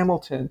 Ann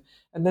Hamilton.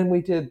 And then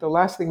the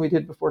last thing we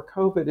did before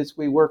COVID is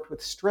we worked with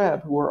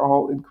Streb, who are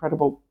all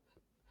incredible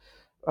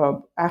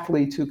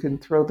athletes who can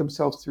throw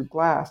themselves through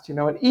glass,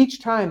 and each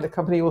time the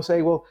company will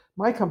say, well,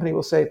 my company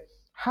will say,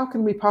 how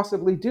can we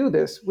possibly do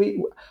this?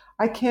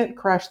 I can't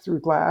crash through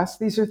glass.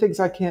 These are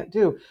things I can't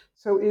do.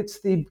 So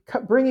it's the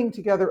bringing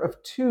together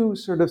of two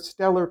sort of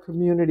stellar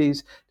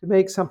communities to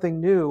make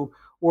something new,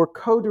 or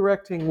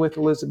co-directing with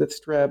Elizabeth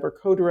Streb, or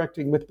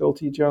co-directing with Bill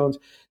T. Jones.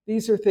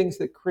 These are things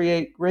that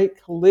create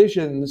great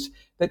collisions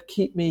that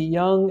keep me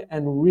young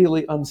and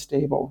really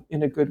unstable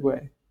in a good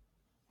way.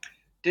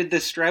 Did the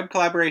Streb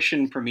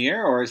collaboration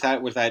premiere, or was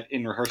that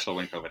in rehearsal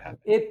when COVID happened?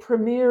 It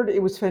premiered.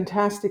 It was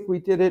fantastic. We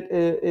did it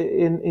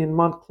in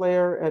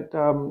Montclair at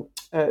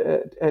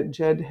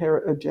Jed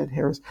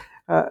Harris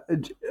at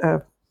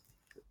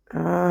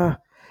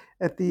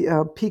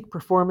the Peak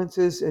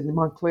Performances in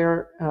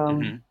Montclair.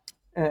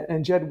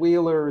 And Jed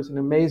Wheeler is an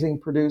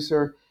amazing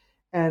producer,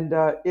 and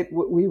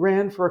we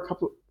ran for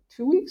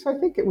 2 weeks. I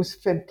think it was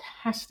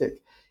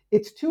fantastic.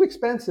 It's too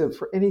expensive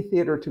for any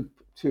theater to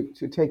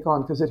take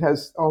on, because it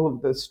has all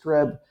of the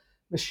Streb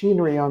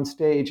machinery on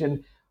stage,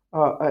 and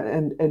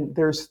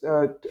there's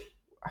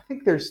I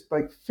think there's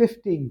like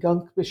 50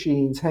 gunk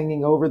machines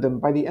hanging over them.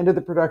 By the end of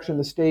the production,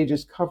 the stage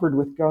is covered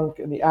with gunk,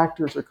 and the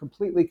actors are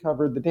completely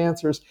covered, the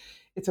dancers.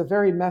 It's a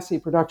very messy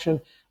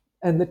production,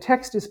 and the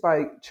text is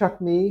by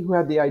Chuck Mee, who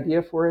had the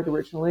idea for it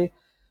originally.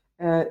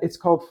 It's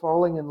called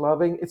Falling and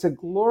Loving. It's a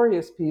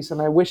glorious piece, and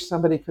I wish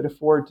somebody could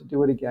afford to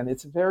do it again.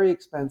 It's very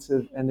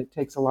expensive, and it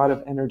takes a lot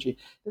of energy.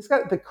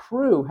 The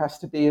crew has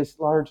to be as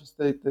large as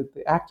the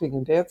acting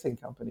and dancing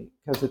company,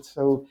 because it's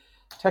so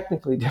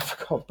technically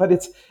difficult. But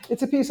it's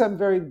a piece I'm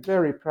very,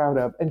 very proud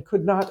of, and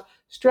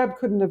Streb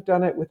couldn't have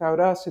done it without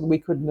us, and we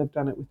couldn't have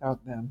done it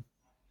without them.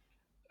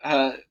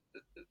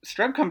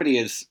 Streb Company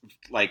is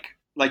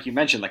like you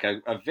mentioned, like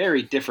a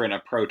very different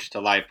approach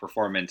to live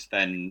performance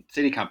than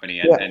City Company,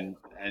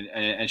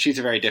 and she's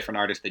a very different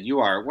artist than you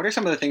are. What are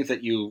some of the things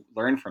that you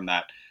learned from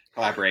that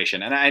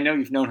collaboration? And I know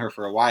you've known her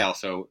for a while,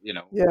 so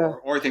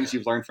or things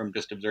you've learned from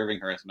just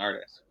observing her as an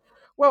artist.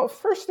 Well,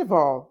 first of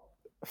all,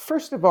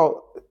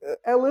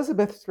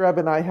 Elizabeth Streb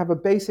and I have a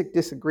basic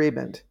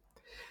disagreement.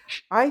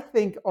 I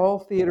think all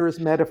theater is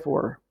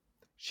metaphor.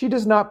 She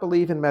does not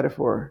believe in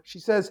metaphor. She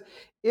says,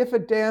 if a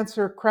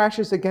dancer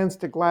crashes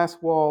against a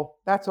glass wall,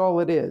 that's all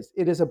it is.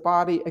 It is a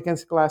body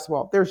against a glass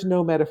wall. There's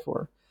no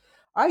metaphor.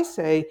 I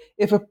say,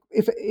 if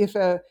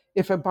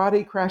a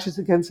body crashes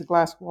against a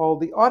glass wall,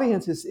 the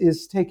audience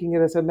is taking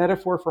it as a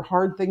metaphor for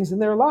hard things in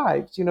their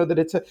lives, that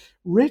it's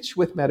rich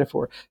with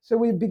metaphor. So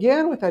we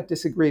began with that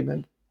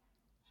disagreement.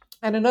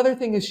 And another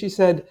thing is, she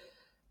said,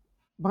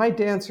 my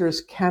dancers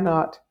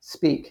cannot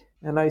speak.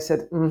 And I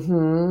said,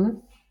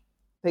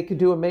 they could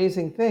do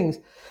amazing things.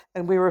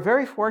 And we were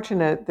very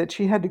fortunate that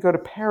she had to go to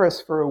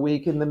Paris for a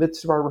week in the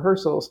midst of our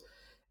rehearsals.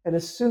 And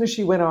as soon as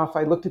she went off,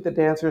 I looked at the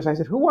dancers. I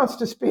said, who wants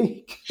to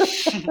speak?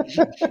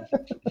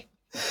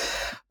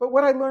 But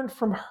what I learned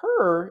from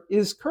her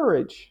is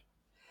courage.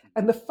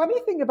 And the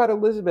funny thing about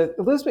Elizabeth,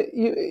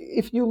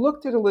 if you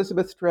looked at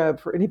Elizabeth Streb,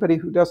 for anybody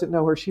who doesn't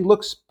know her, she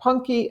looks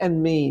punky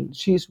and mean.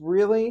 She's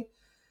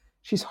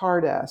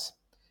hard ass.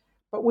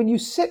 But when you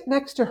sit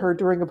next to her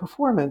during a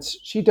performance,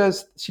 she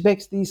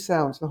makes these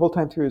sounds the whole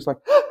time through. It's like,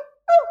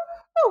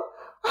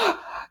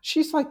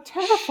 she's like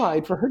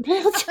terrified for her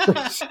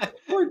dancers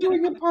who are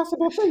doing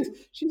impossible things.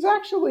 She's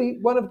actually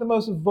one of the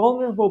most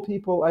vulnerable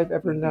people I've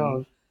ever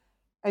known.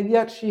 And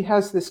yet she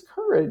has this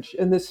courage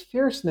and this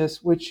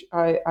fierceness, which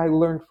I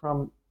learned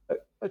from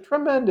a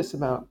tremendous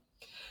amount.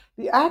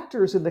 The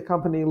actors in the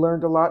company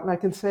learned a lot. And I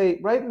can say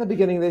right in the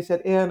beginning, they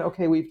said, Anne,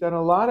 okay, we've done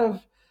a lot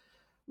of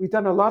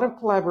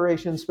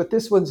collaborations, but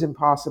this one's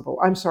impossible.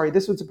 I'm sorry,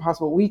 this one's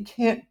impossible. We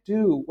can't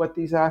do what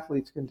these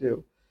athletes can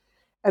do.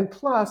 And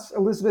plus,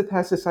 Elizabeth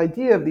has this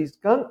idea of these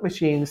gunk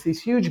machines,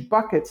 these huge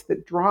buckets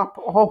that drop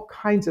all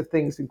kinds of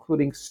things,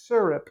 including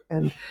syrup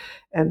and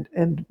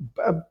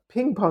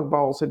ping pong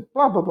balls and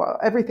blah blah blah.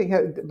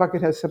 The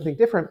bucket has something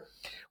different.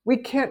 We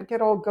can't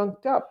get all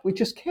gunked up. We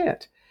just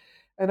can't.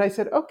 And I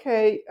said,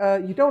 okay,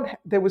 you don't.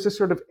 There was a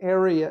sort of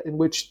area in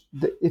which,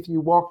 if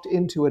you walked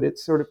into it,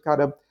 it's sort of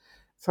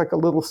it's like a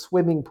little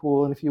swimming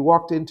pool. And if you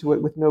walked into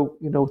it with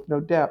with no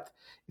depth,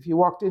 if you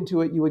walked into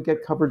it, you would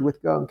get covered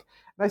with gunk.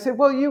 And I said,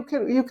 well, you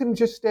can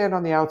just stand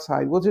on the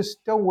outside. We'll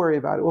just don't worry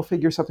about it. We'll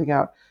figure something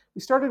out.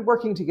 We started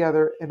working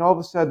together, and all of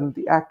a sudden,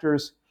 the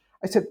actors.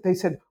 They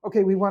said,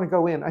 okay, we want to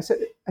go in. I said,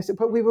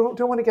 but we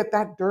don't want to get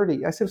that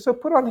dirty. I said, so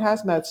put on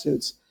hazmat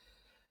suits.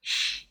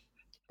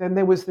 Then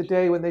there was the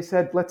day when they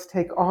said, let's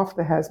take off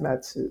the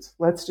hazmat suits.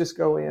 Let's just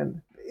go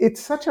in.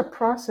 It's such a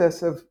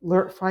process of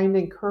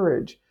finding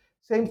courage.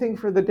 Same thing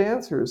for the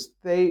dancers.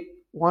 They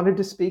wanted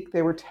to speak.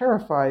 They were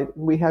terrified.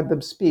 And we had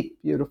them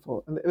speak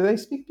beautiful. And they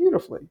speak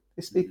beautifully.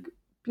 They speak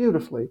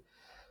beautifully.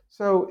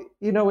 So,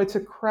 it's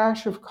a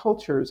crash of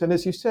cultures. And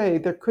as you say,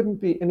 there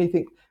couldn't be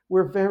anything.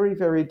 We're very,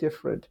 very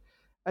different.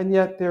 And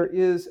yet there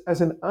is,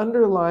 as an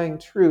underlying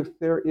truth,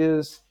 there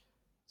is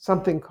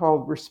something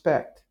called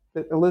respect.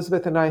 That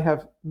Elizabeth and I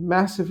have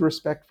massive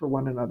respect for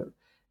one another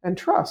and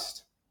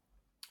trust.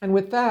 And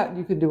with that,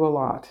 you can do a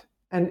lot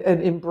and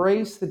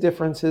embrace the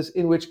differences,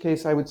 in which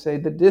case I would say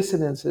the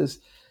dissonances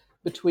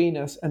between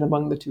us and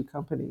among the two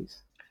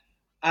companies.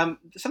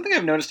 Something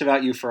I've noticed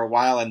about you for a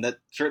while, and that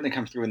certainly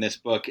comes through in this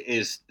book,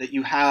 is that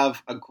you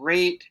have a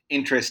great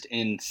interest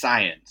in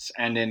science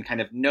and in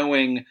kind of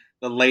knowing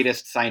the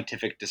latest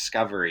scientific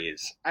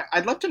discoveries.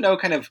 I'd love to know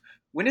kind of,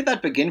 when did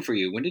that begin for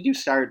you? When did you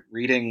start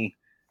reading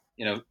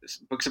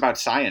books about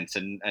science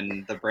and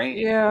the brain,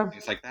 Yeah,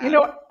 things like that?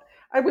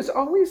 I was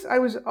always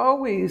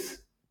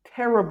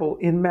terrible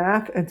in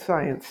math and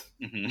science.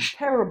 Mm-hmm.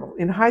 Terrible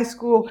in high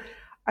school.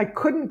 I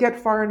couldn't get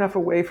far enough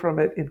away from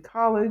it in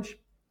college.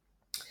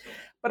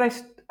 But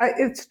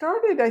it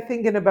started, I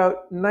think, in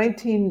about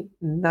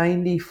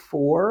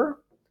 1994.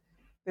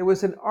 There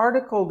was an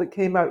article that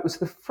came out. It was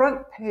the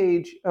front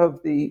page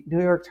of the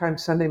New York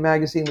Times Sunday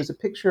magazine. It was a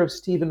picture of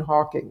Stephen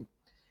Hawking.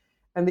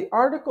 And the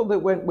article that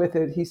went with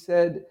it, he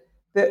said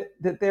that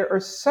there are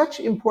such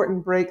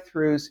important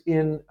breakthroughs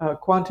in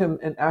quantum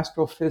and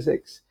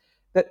astrophysics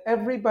that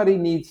everybody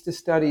needs to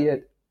study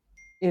it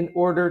in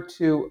order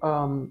to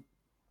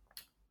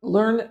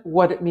learn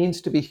what it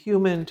means to be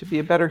human, to be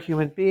a better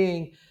human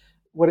being,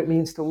 what it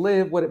means to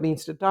live, what it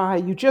means to die.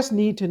 You just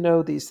need to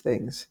know these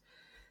things.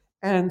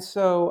 And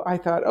so I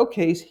thought,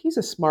 okay, he's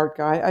a smart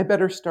guy. I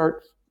better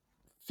start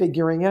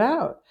figuring it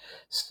out.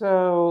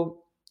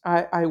 So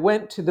I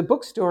went to the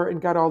bookstore and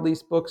got all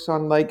these books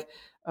on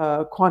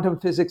quantum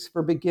physics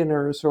for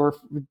beginners or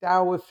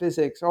Tao of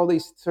physics, all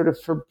these sort of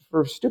for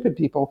stupid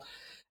people.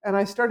 And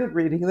I started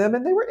reading them,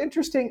 and they were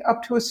interesting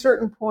up to a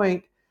certain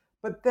point.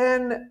 But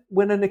then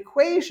when an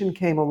equation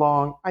came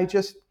along,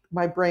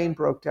 my brain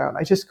broke down.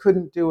 I just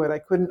couldn't do it. I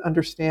couldn't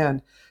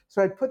understand.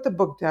 So I'd put the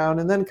book down,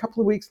 and then a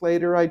couple of weeks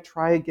later, I'd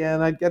try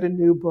again. I'd get a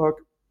new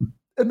book.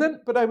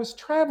 But I was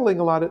traveling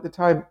a lot at the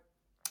time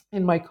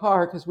in my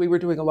car because we were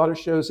doing a lot of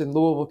shows in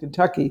Louisville,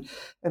 Kentucky,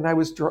 and I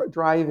was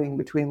driving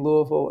between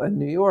Louisville and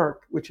New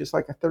York, which is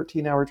like a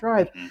 13-hour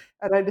drive. Mm-hmm.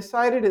 And I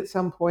decided at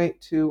some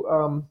point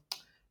to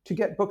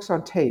get books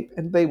on tape,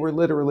 and they were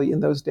literally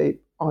in those days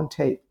on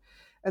tape.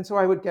 And so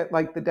I would get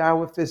like the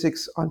Tao of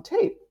Physics on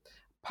tape,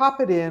 pop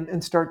it in,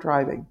 and start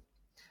driving.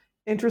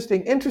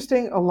 Interesting.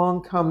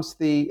 Along comes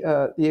the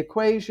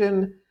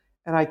equation,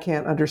 and I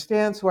can't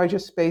understand, so I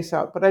just space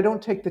out. But I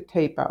don't take the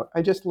tape out.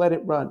 I just let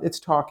it run. It's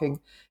talking.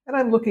 And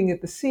I'm looking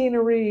at the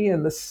scenery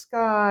and the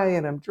sky,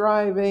 and I'm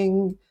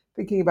driving,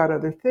 thinking about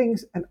other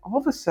things. And all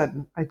of a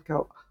sudden, I'd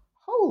go,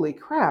 holy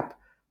crap,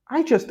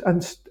 I just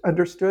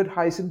understood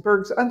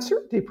Heisenberg's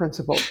uncertainty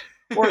principle.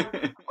 Or,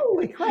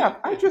 holy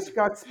crap, I just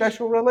got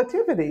special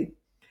relativity.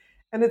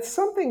 And it's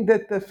something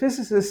that the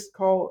physicists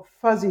call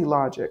fuzzy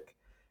logic,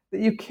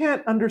 that you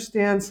can't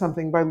understand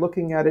something by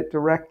looking at it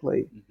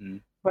directly. Mm-hmm.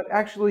 But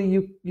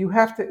actually, you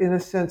have to, in a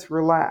sense,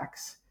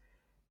 relax.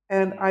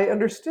 And I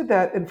understood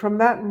that. And from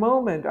that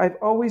moment, I've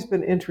always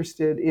been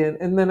interested in,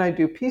 and then I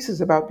do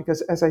pieces about,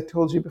 because as I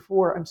told you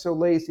before, I'm so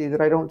lazy that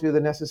I don't do the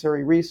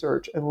necessary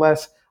research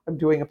unless I'm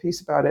doing a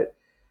piece about it.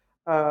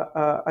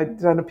 I've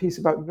done a piece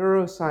about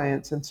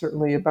neuroscience and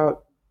certainly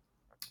about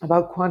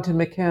quantum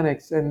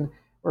mechanics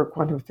or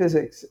quantum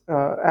physics,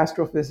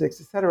 astrophysics,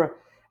 etc.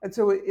 And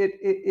so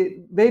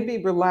it made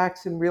me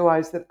relax and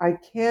realize that I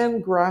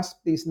can grasp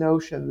these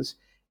notions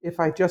if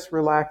I just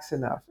relax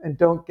enough and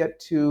don't get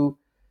too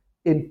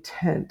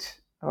intent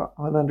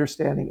on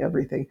understanding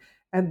everything.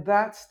 And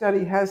that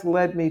study has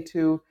led me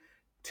to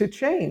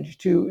change.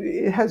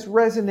 It has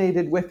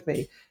resonated with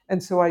me,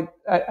 and so I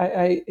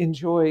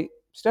enjoy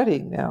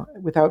studying now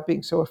without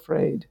being so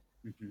afraid.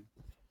 Mm-hmm.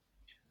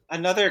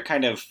 Another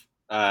kind of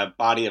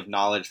body of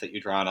knowledge that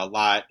you draw on a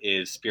lot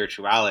is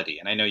spirituality.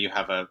 And I know you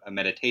have a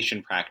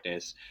meditation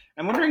practice.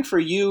 I'm wondering, for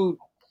you,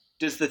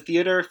 does the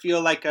theater feel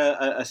like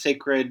a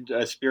sacred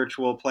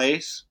spiritual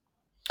place?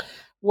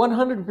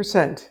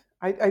 100%.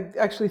 I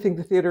actually think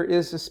the theater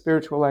is a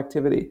spiritual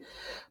activity.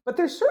 But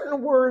there's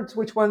certain words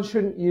which one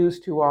shouldn't use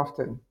too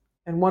often,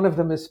 and one of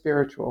them is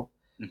spiritual.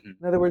 Hmm.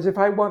 In other words, if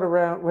I went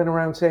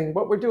around saying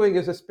what we're doing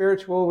is a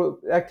spiritual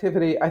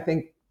activity, I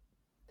think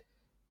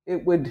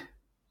it would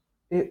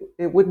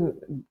it wouldn't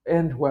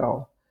end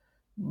well.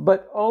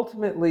 But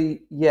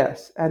ultimately,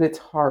 yes, at its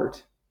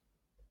heart.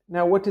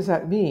 Now, what does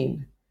that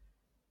mean?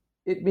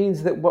 It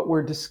means that what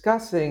we're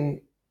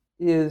discussing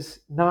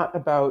is not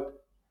about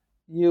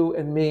you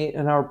and me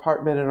and our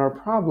apartment and our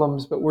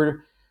problems, but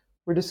we're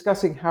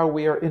discussing how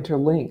we are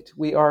interlinked.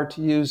 We are,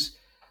 to use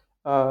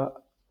uh,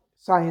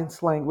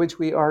 science language,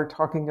 we are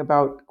talking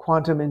about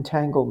quantum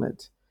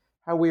entanglement,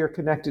 how we are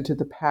connected to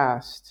the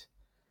past,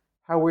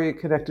 how we are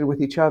connected with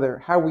each other,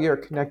 how we are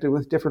connected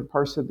with different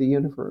parts of the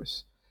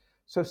universe.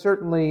 So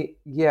certainly,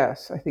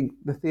 yes, I think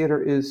the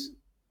theater is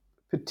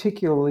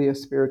particularly a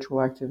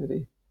spiritual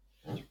activity.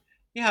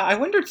 Yeah, I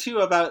wonder too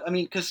about. I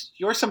mean, because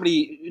you're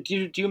somebody.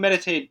 Do you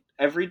meditate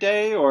every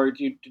day, or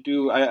do you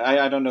do?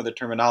 I don't know the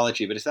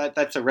terminology, but is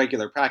that's a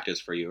regular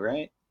practice for you,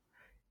 right?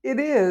 It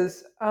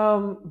is,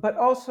 but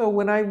also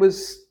when I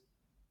was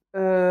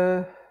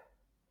uh,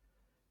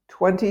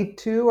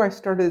 22, I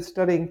started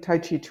studying Tai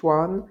Chi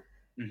Chuan,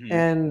 Hmm.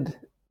 and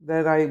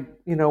then I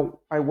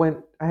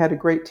had a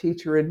great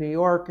teacher in New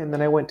York, and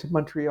then I went to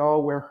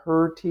Montreal where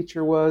her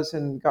teacher was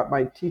and got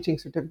my teaching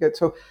certificate.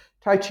 So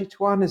Tai Chi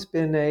Chuan has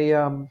been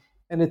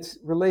and it's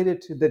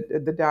related to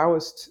the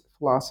Taoist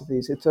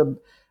philosophies. It's a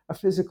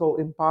physical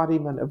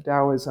embodiment of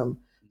Taoism.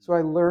 So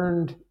I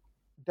learned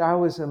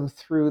Taoism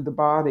through the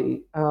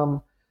body.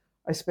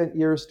 I spent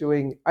years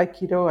doing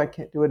Aikido. I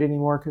can't do it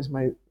anymore because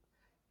my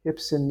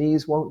hips and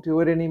knees won't do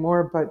it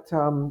anymore. But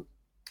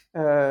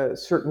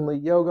certainly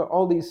yoga,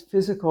 all these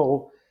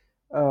physical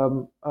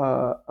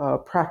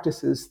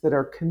practices that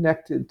are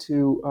connected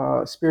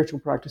to spiritual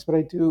practice. But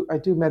I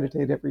do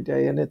meditate every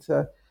day, and it's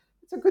a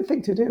good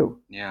thing to do.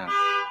 Yeah.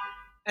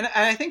 And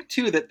I think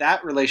too that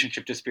that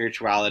relationship to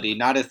spirituality,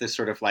 not as this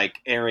sort of like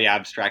airy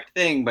abstract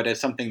thing, but as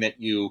something that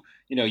you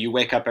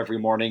wake up every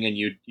morning and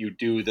you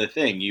do the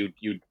thing.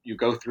 You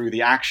go through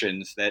the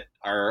actions that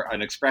are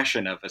an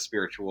expression of a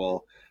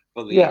spiritual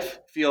Yeah. belief.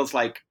 Feels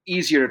like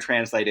easier to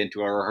translate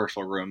into a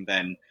rehearsal room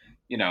than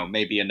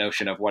maybe a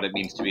notion of what it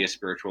means to be a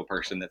spiritual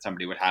person that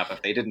somebody would have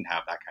if they didn't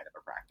have that kind of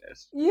a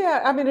practice.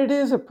 Yeah, I mean, it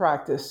is a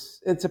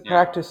practice. It's a Yeah.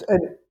 practice,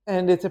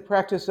 and it's a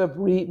practice of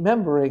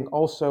remembering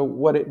also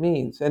what it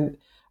means. And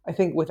I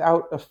think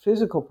without a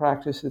physical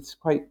practice, it's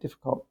quite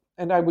difficult.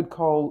 And I would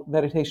call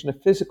meditation a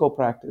physical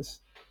practice,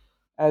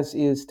 as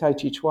is Tai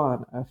Chi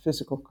Chuan, a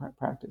physical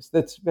practice.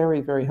 That's very,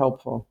 very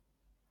helpful.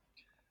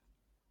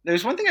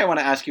 There's one thing I want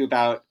to ask you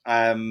about.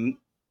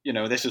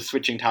 This is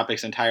switching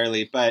topics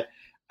entirely, but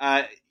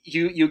uh,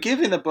 you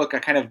give in the book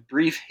a kind of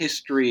brief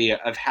history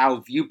of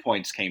how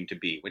viewpoints came to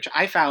be, which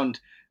I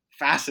found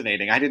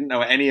fascinating. I didn't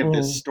know any of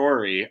this Mm.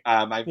 story.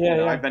 Yeah, I've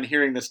yeah. been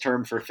hearing this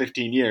term for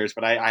 15 years,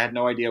 but I had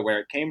no idea where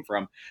it came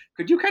from.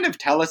 Could you kind of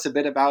tell us a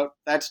bit about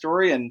that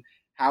story and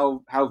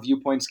how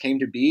viewpoints came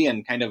to be,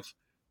 and kind of,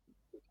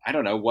 I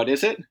don't know, what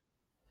is it?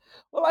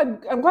 Well,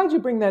 I'm glad you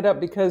bring that up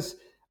because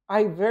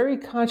I very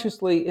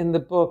consciously in the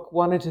book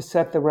wanted to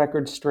set the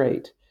record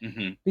straight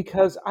Hmm.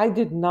 because I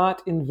did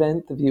not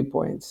invent the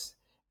viewpoints,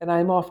 and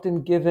I'm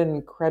often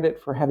given credit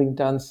for having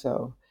done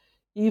so.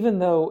 Even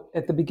though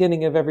at the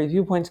beginning of every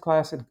viewpoints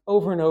class, and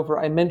over,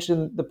 I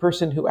mentioned the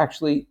person who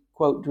actually,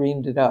 quote,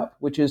 dreamed it up,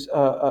 which is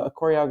a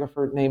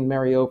choreographer named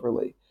Mary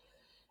Overly.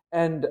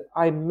 And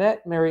I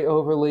met Mary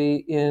Overly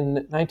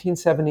in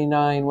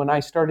 1979 when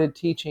I started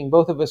teaching.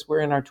 Both of us were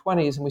in our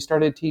 20s, and we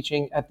started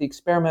teaching at the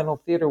Experimental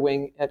Theater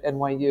Wing at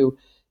NYU,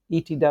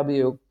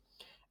 ETW.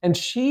 And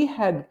she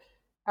had,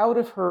 out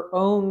of her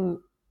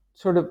own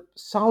sort of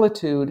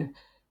solitude,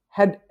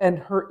 and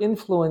her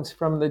influence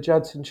from the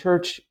Judson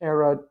Church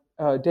era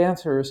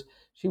dancers,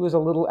 she was a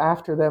little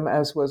after them,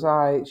 as was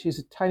I. She's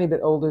a tiny bit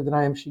older than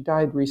I am. She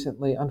died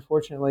recently,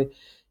 unfortunately.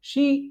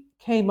 She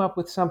came up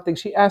with something.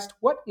 She asked,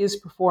 "What is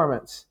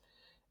performance?"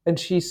 And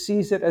she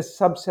sees it as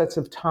subsets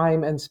of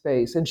time and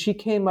space. And she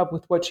came up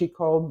with what she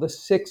called the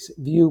 6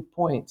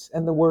 viewpoints.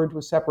 And the word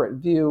was separate.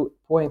 View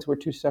points were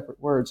 2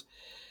 separate words.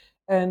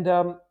 And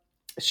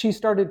she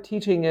started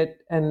teaching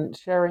it and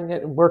sharing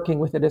it and working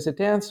with it as a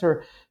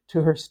dancer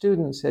to her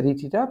students at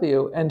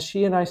ETW. And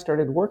she and I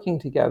started working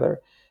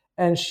together.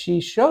 And she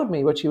showed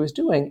me what she was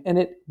doing, and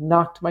it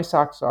knocked my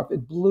socks off.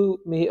 It blew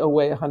me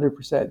away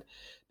 100%.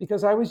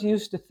 Because I was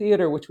used to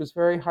theater, which was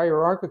very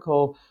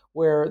hierarchical,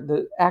 where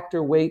the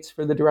actor waits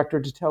for the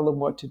director to tell them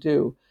what to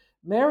do.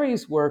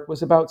 Mary's work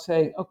was about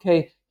saying,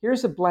 okay,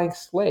 here's a blank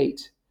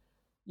slate.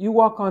 You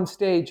walk on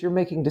stage, you're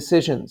making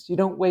decisions. You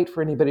don't wait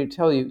for anybody to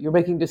tell you. You're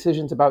making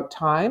decisions about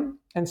time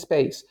and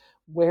space,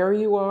 where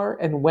you are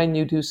and when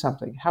you do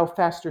something, how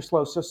fast or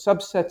slow. So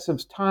subsets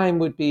of time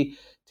would be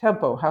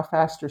tempo, how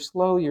fast or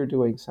slow you're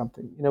doing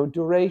something,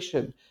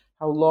 duration,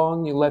 how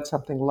long you let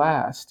something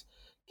last,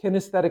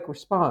 kinesthetic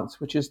response,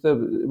 which is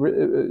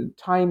the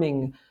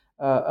timing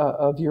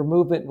of your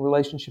movement in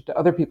relationship to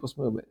other people's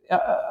movement,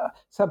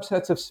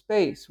 subsets of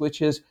space,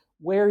 which is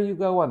where you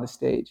go on the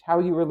stage, how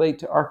you relate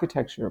to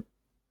architecture,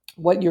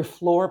 what your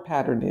floor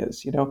pattern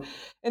is,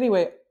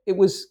 Anyway, it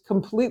was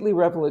completely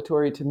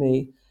revelatory to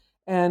me.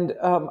 And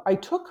I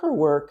took her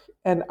work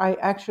and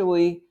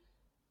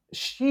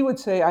she would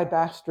say I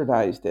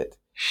bastardized it.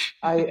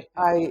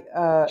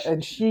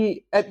 And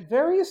she, at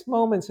various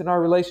moments in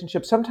our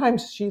relationship,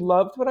 sometimes she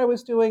loved what I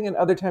was doing and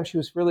other times she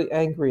was really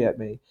angry at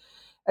me.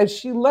 And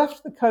she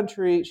left the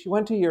country, she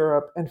went to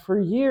Europe, and for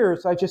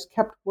years I just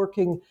kept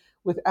working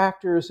with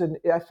actors, and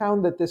I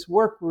found that this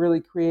work really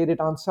created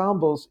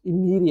ensembles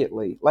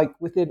immediately. Like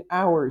within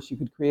hours, you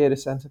could create a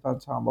sense of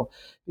ensemble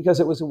because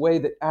it was a way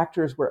that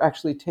actors were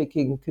actually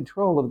taking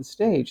control of the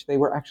stage. They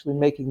were actually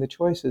making the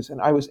choices, and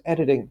I was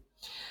editing.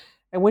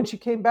 And when she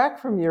came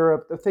back from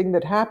Europe, the thing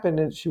that happened,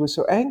 and she was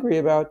so angry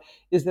about,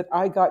 is that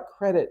I got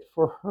credit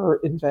for her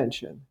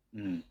invention.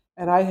 Mm.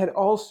 And I had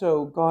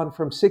also gone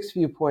from 6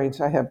 viewpoints.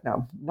 I have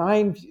now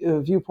 9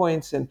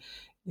 viewpoints and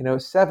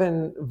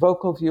 7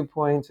 vocal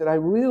viewpoints. And I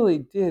really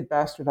did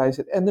bastardize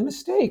it. And the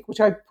mistake, which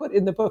I put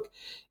in the book,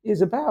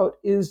 is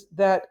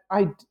that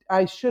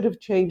I should have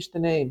changed the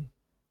name.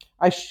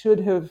 I should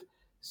have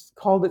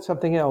called it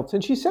something else.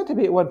 And she said to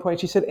me at one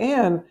point, she said,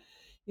 Anne,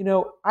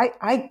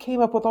 I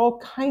came up with all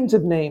kinds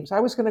of names.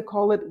 I was going to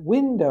call it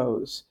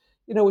Windows,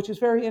 which is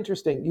very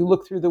interesting. You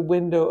look through the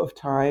window of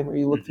time or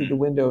you look through the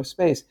window of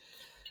space.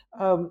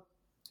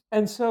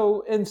 And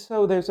so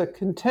there's a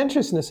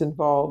contentiousness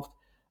involved.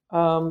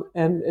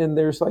 And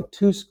there's like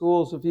 2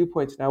 schools of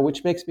viewpoints now,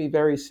 which makes me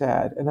very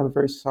sad. And I'm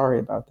very sorry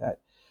about that.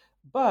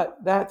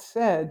 But that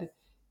said,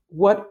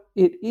 what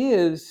it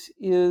is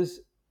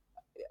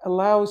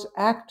allows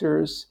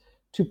actors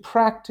to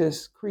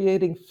practice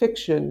creating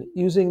fiction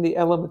using the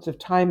elements of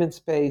time and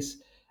space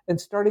and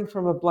starting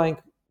from a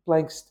blank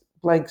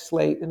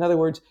slate. In other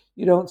words,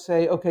 you don't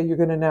say, okay, you're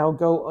going to now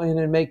go in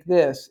and make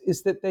this.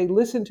 Is that they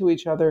listen to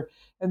each other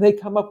and they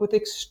come up with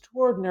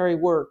extraordinary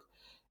work.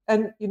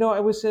 And I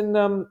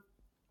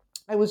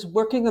was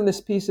working on this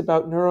piece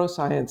about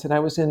neuroscience, and I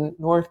was in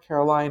North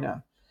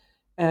Carolina,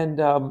 and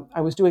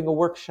I was doing a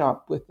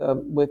workshop with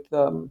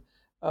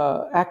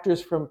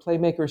actors from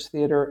Playmakers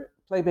Theater,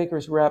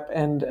 Playmakers Rep,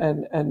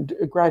 and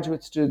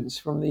graduate students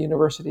from the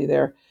university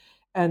there.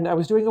 And I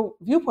was doing a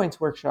viewpoints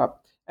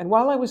workshop. And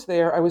while I was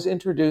there, I was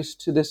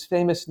introduced to this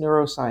famous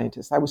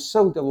neuroscientist. I was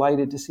so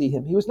delighted to see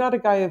him. He was not a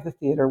guy of the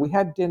theater. We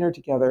had dinner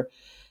together.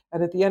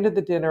 And at the end of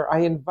the dinner, I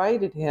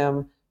invited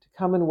him to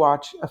come and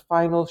watch a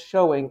final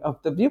showing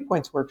of the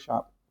viewpoints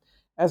workshop.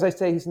 As I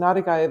say, he's not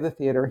a guy of the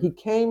theater. He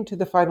came to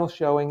the final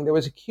showing. There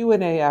was a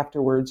Q&A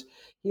afterwards.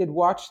 He had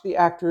watched the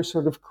actors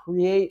sort of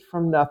create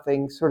from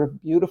nothing, sort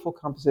of beautiful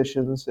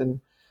compositions and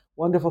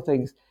wonderful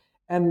things.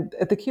 And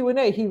at the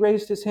Q&A, he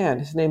raised his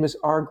hand. His name is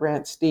R.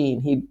 Grant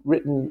Steen. He'd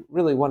written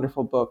really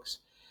wonderful books.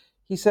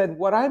 He said,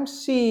 what I'm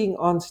seeing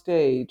on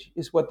stage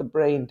is what the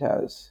brain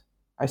does.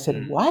 I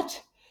said,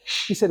 what?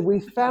 He said,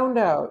 we found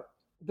out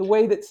the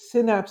way that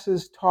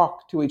synapses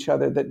talk to each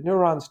other, that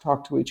neurons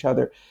talk to each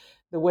other,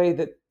 the way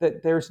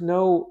that there's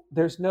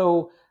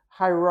no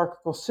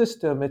hierarchical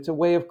system. It's a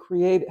way of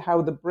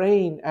how the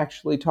brain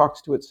actually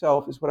talks to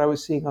itself is what I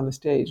was seeing on the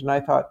stage. And I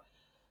thought,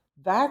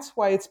 that's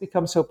why it's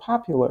become so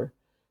popular,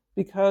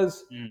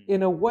 because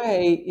in a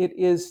way it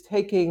is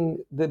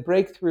taking the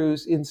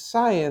breakthroughs in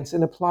science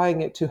and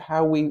applying it to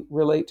how we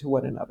relate to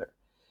one another.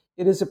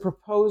 It is a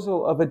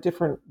proposal of a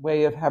different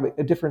way of having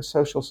a different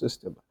social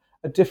system,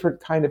 a different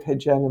kind of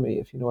hegemony,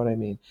 if you know what I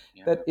mean,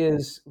 that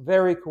is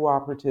very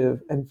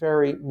cooperative and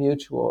very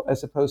mutual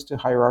as opposed to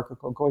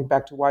hierarchical, going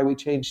back to why we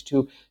changed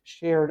to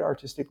shared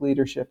artistic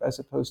leadership as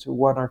opposed to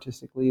one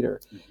artistic leader,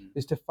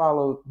 is to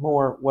follow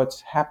more what's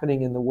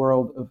happening in the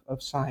world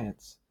of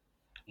science.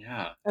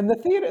 Yeah. And the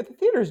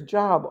theater's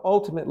job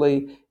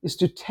ultimately is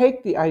to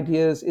take the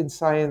ideas in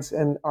science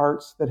and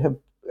arts that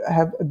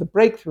have the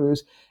breakthroughs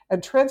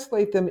and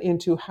translate them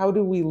into how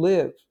do we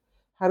live?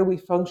 How do we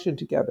function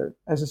together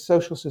as a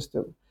social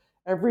system?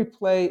 Every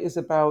play is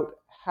about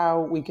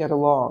how we get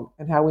along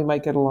and how we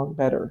might get along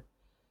better.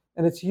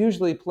 And it's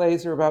usually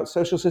plays are about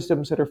social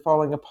systems that are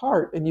falling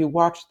apart, and you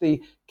watch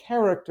the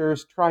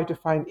characters try to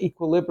find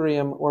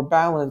equilibrium or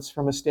balance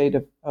from a state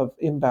of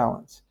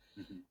imbalance.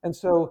 And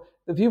so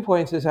the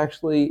viewpoints is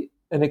actually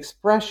an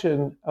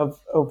expression of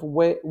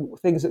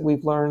things that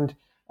we've learned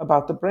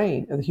about the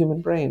brain and the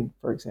human brain,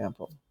 for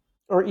example,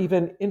 or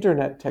even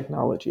internet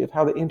technology, of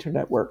how the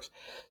internet works.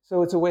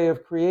 So it's a way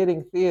of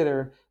creating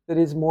theater that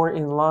is more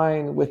in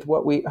line with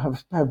what we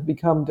have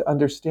become to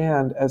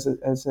understand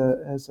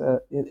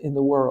in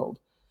the world.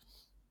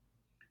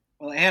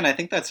 Well, Anne, I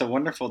think that's a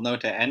wonderful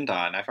note to end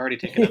on. I've already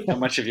taken up so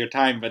much of your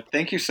time, but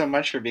thank you so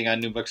much for being on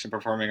New Books in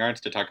Performing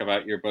Arts to talk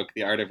about your book,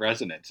 The Art of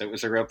Resonance. It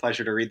was a real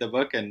pleasure to read the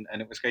book, and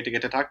it was great to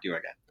get to talk to you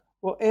again.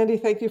 Well, Andy,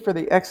 thank you for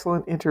the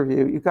excellent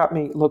interview. You got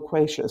me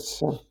loquacious,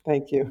 so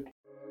thank you.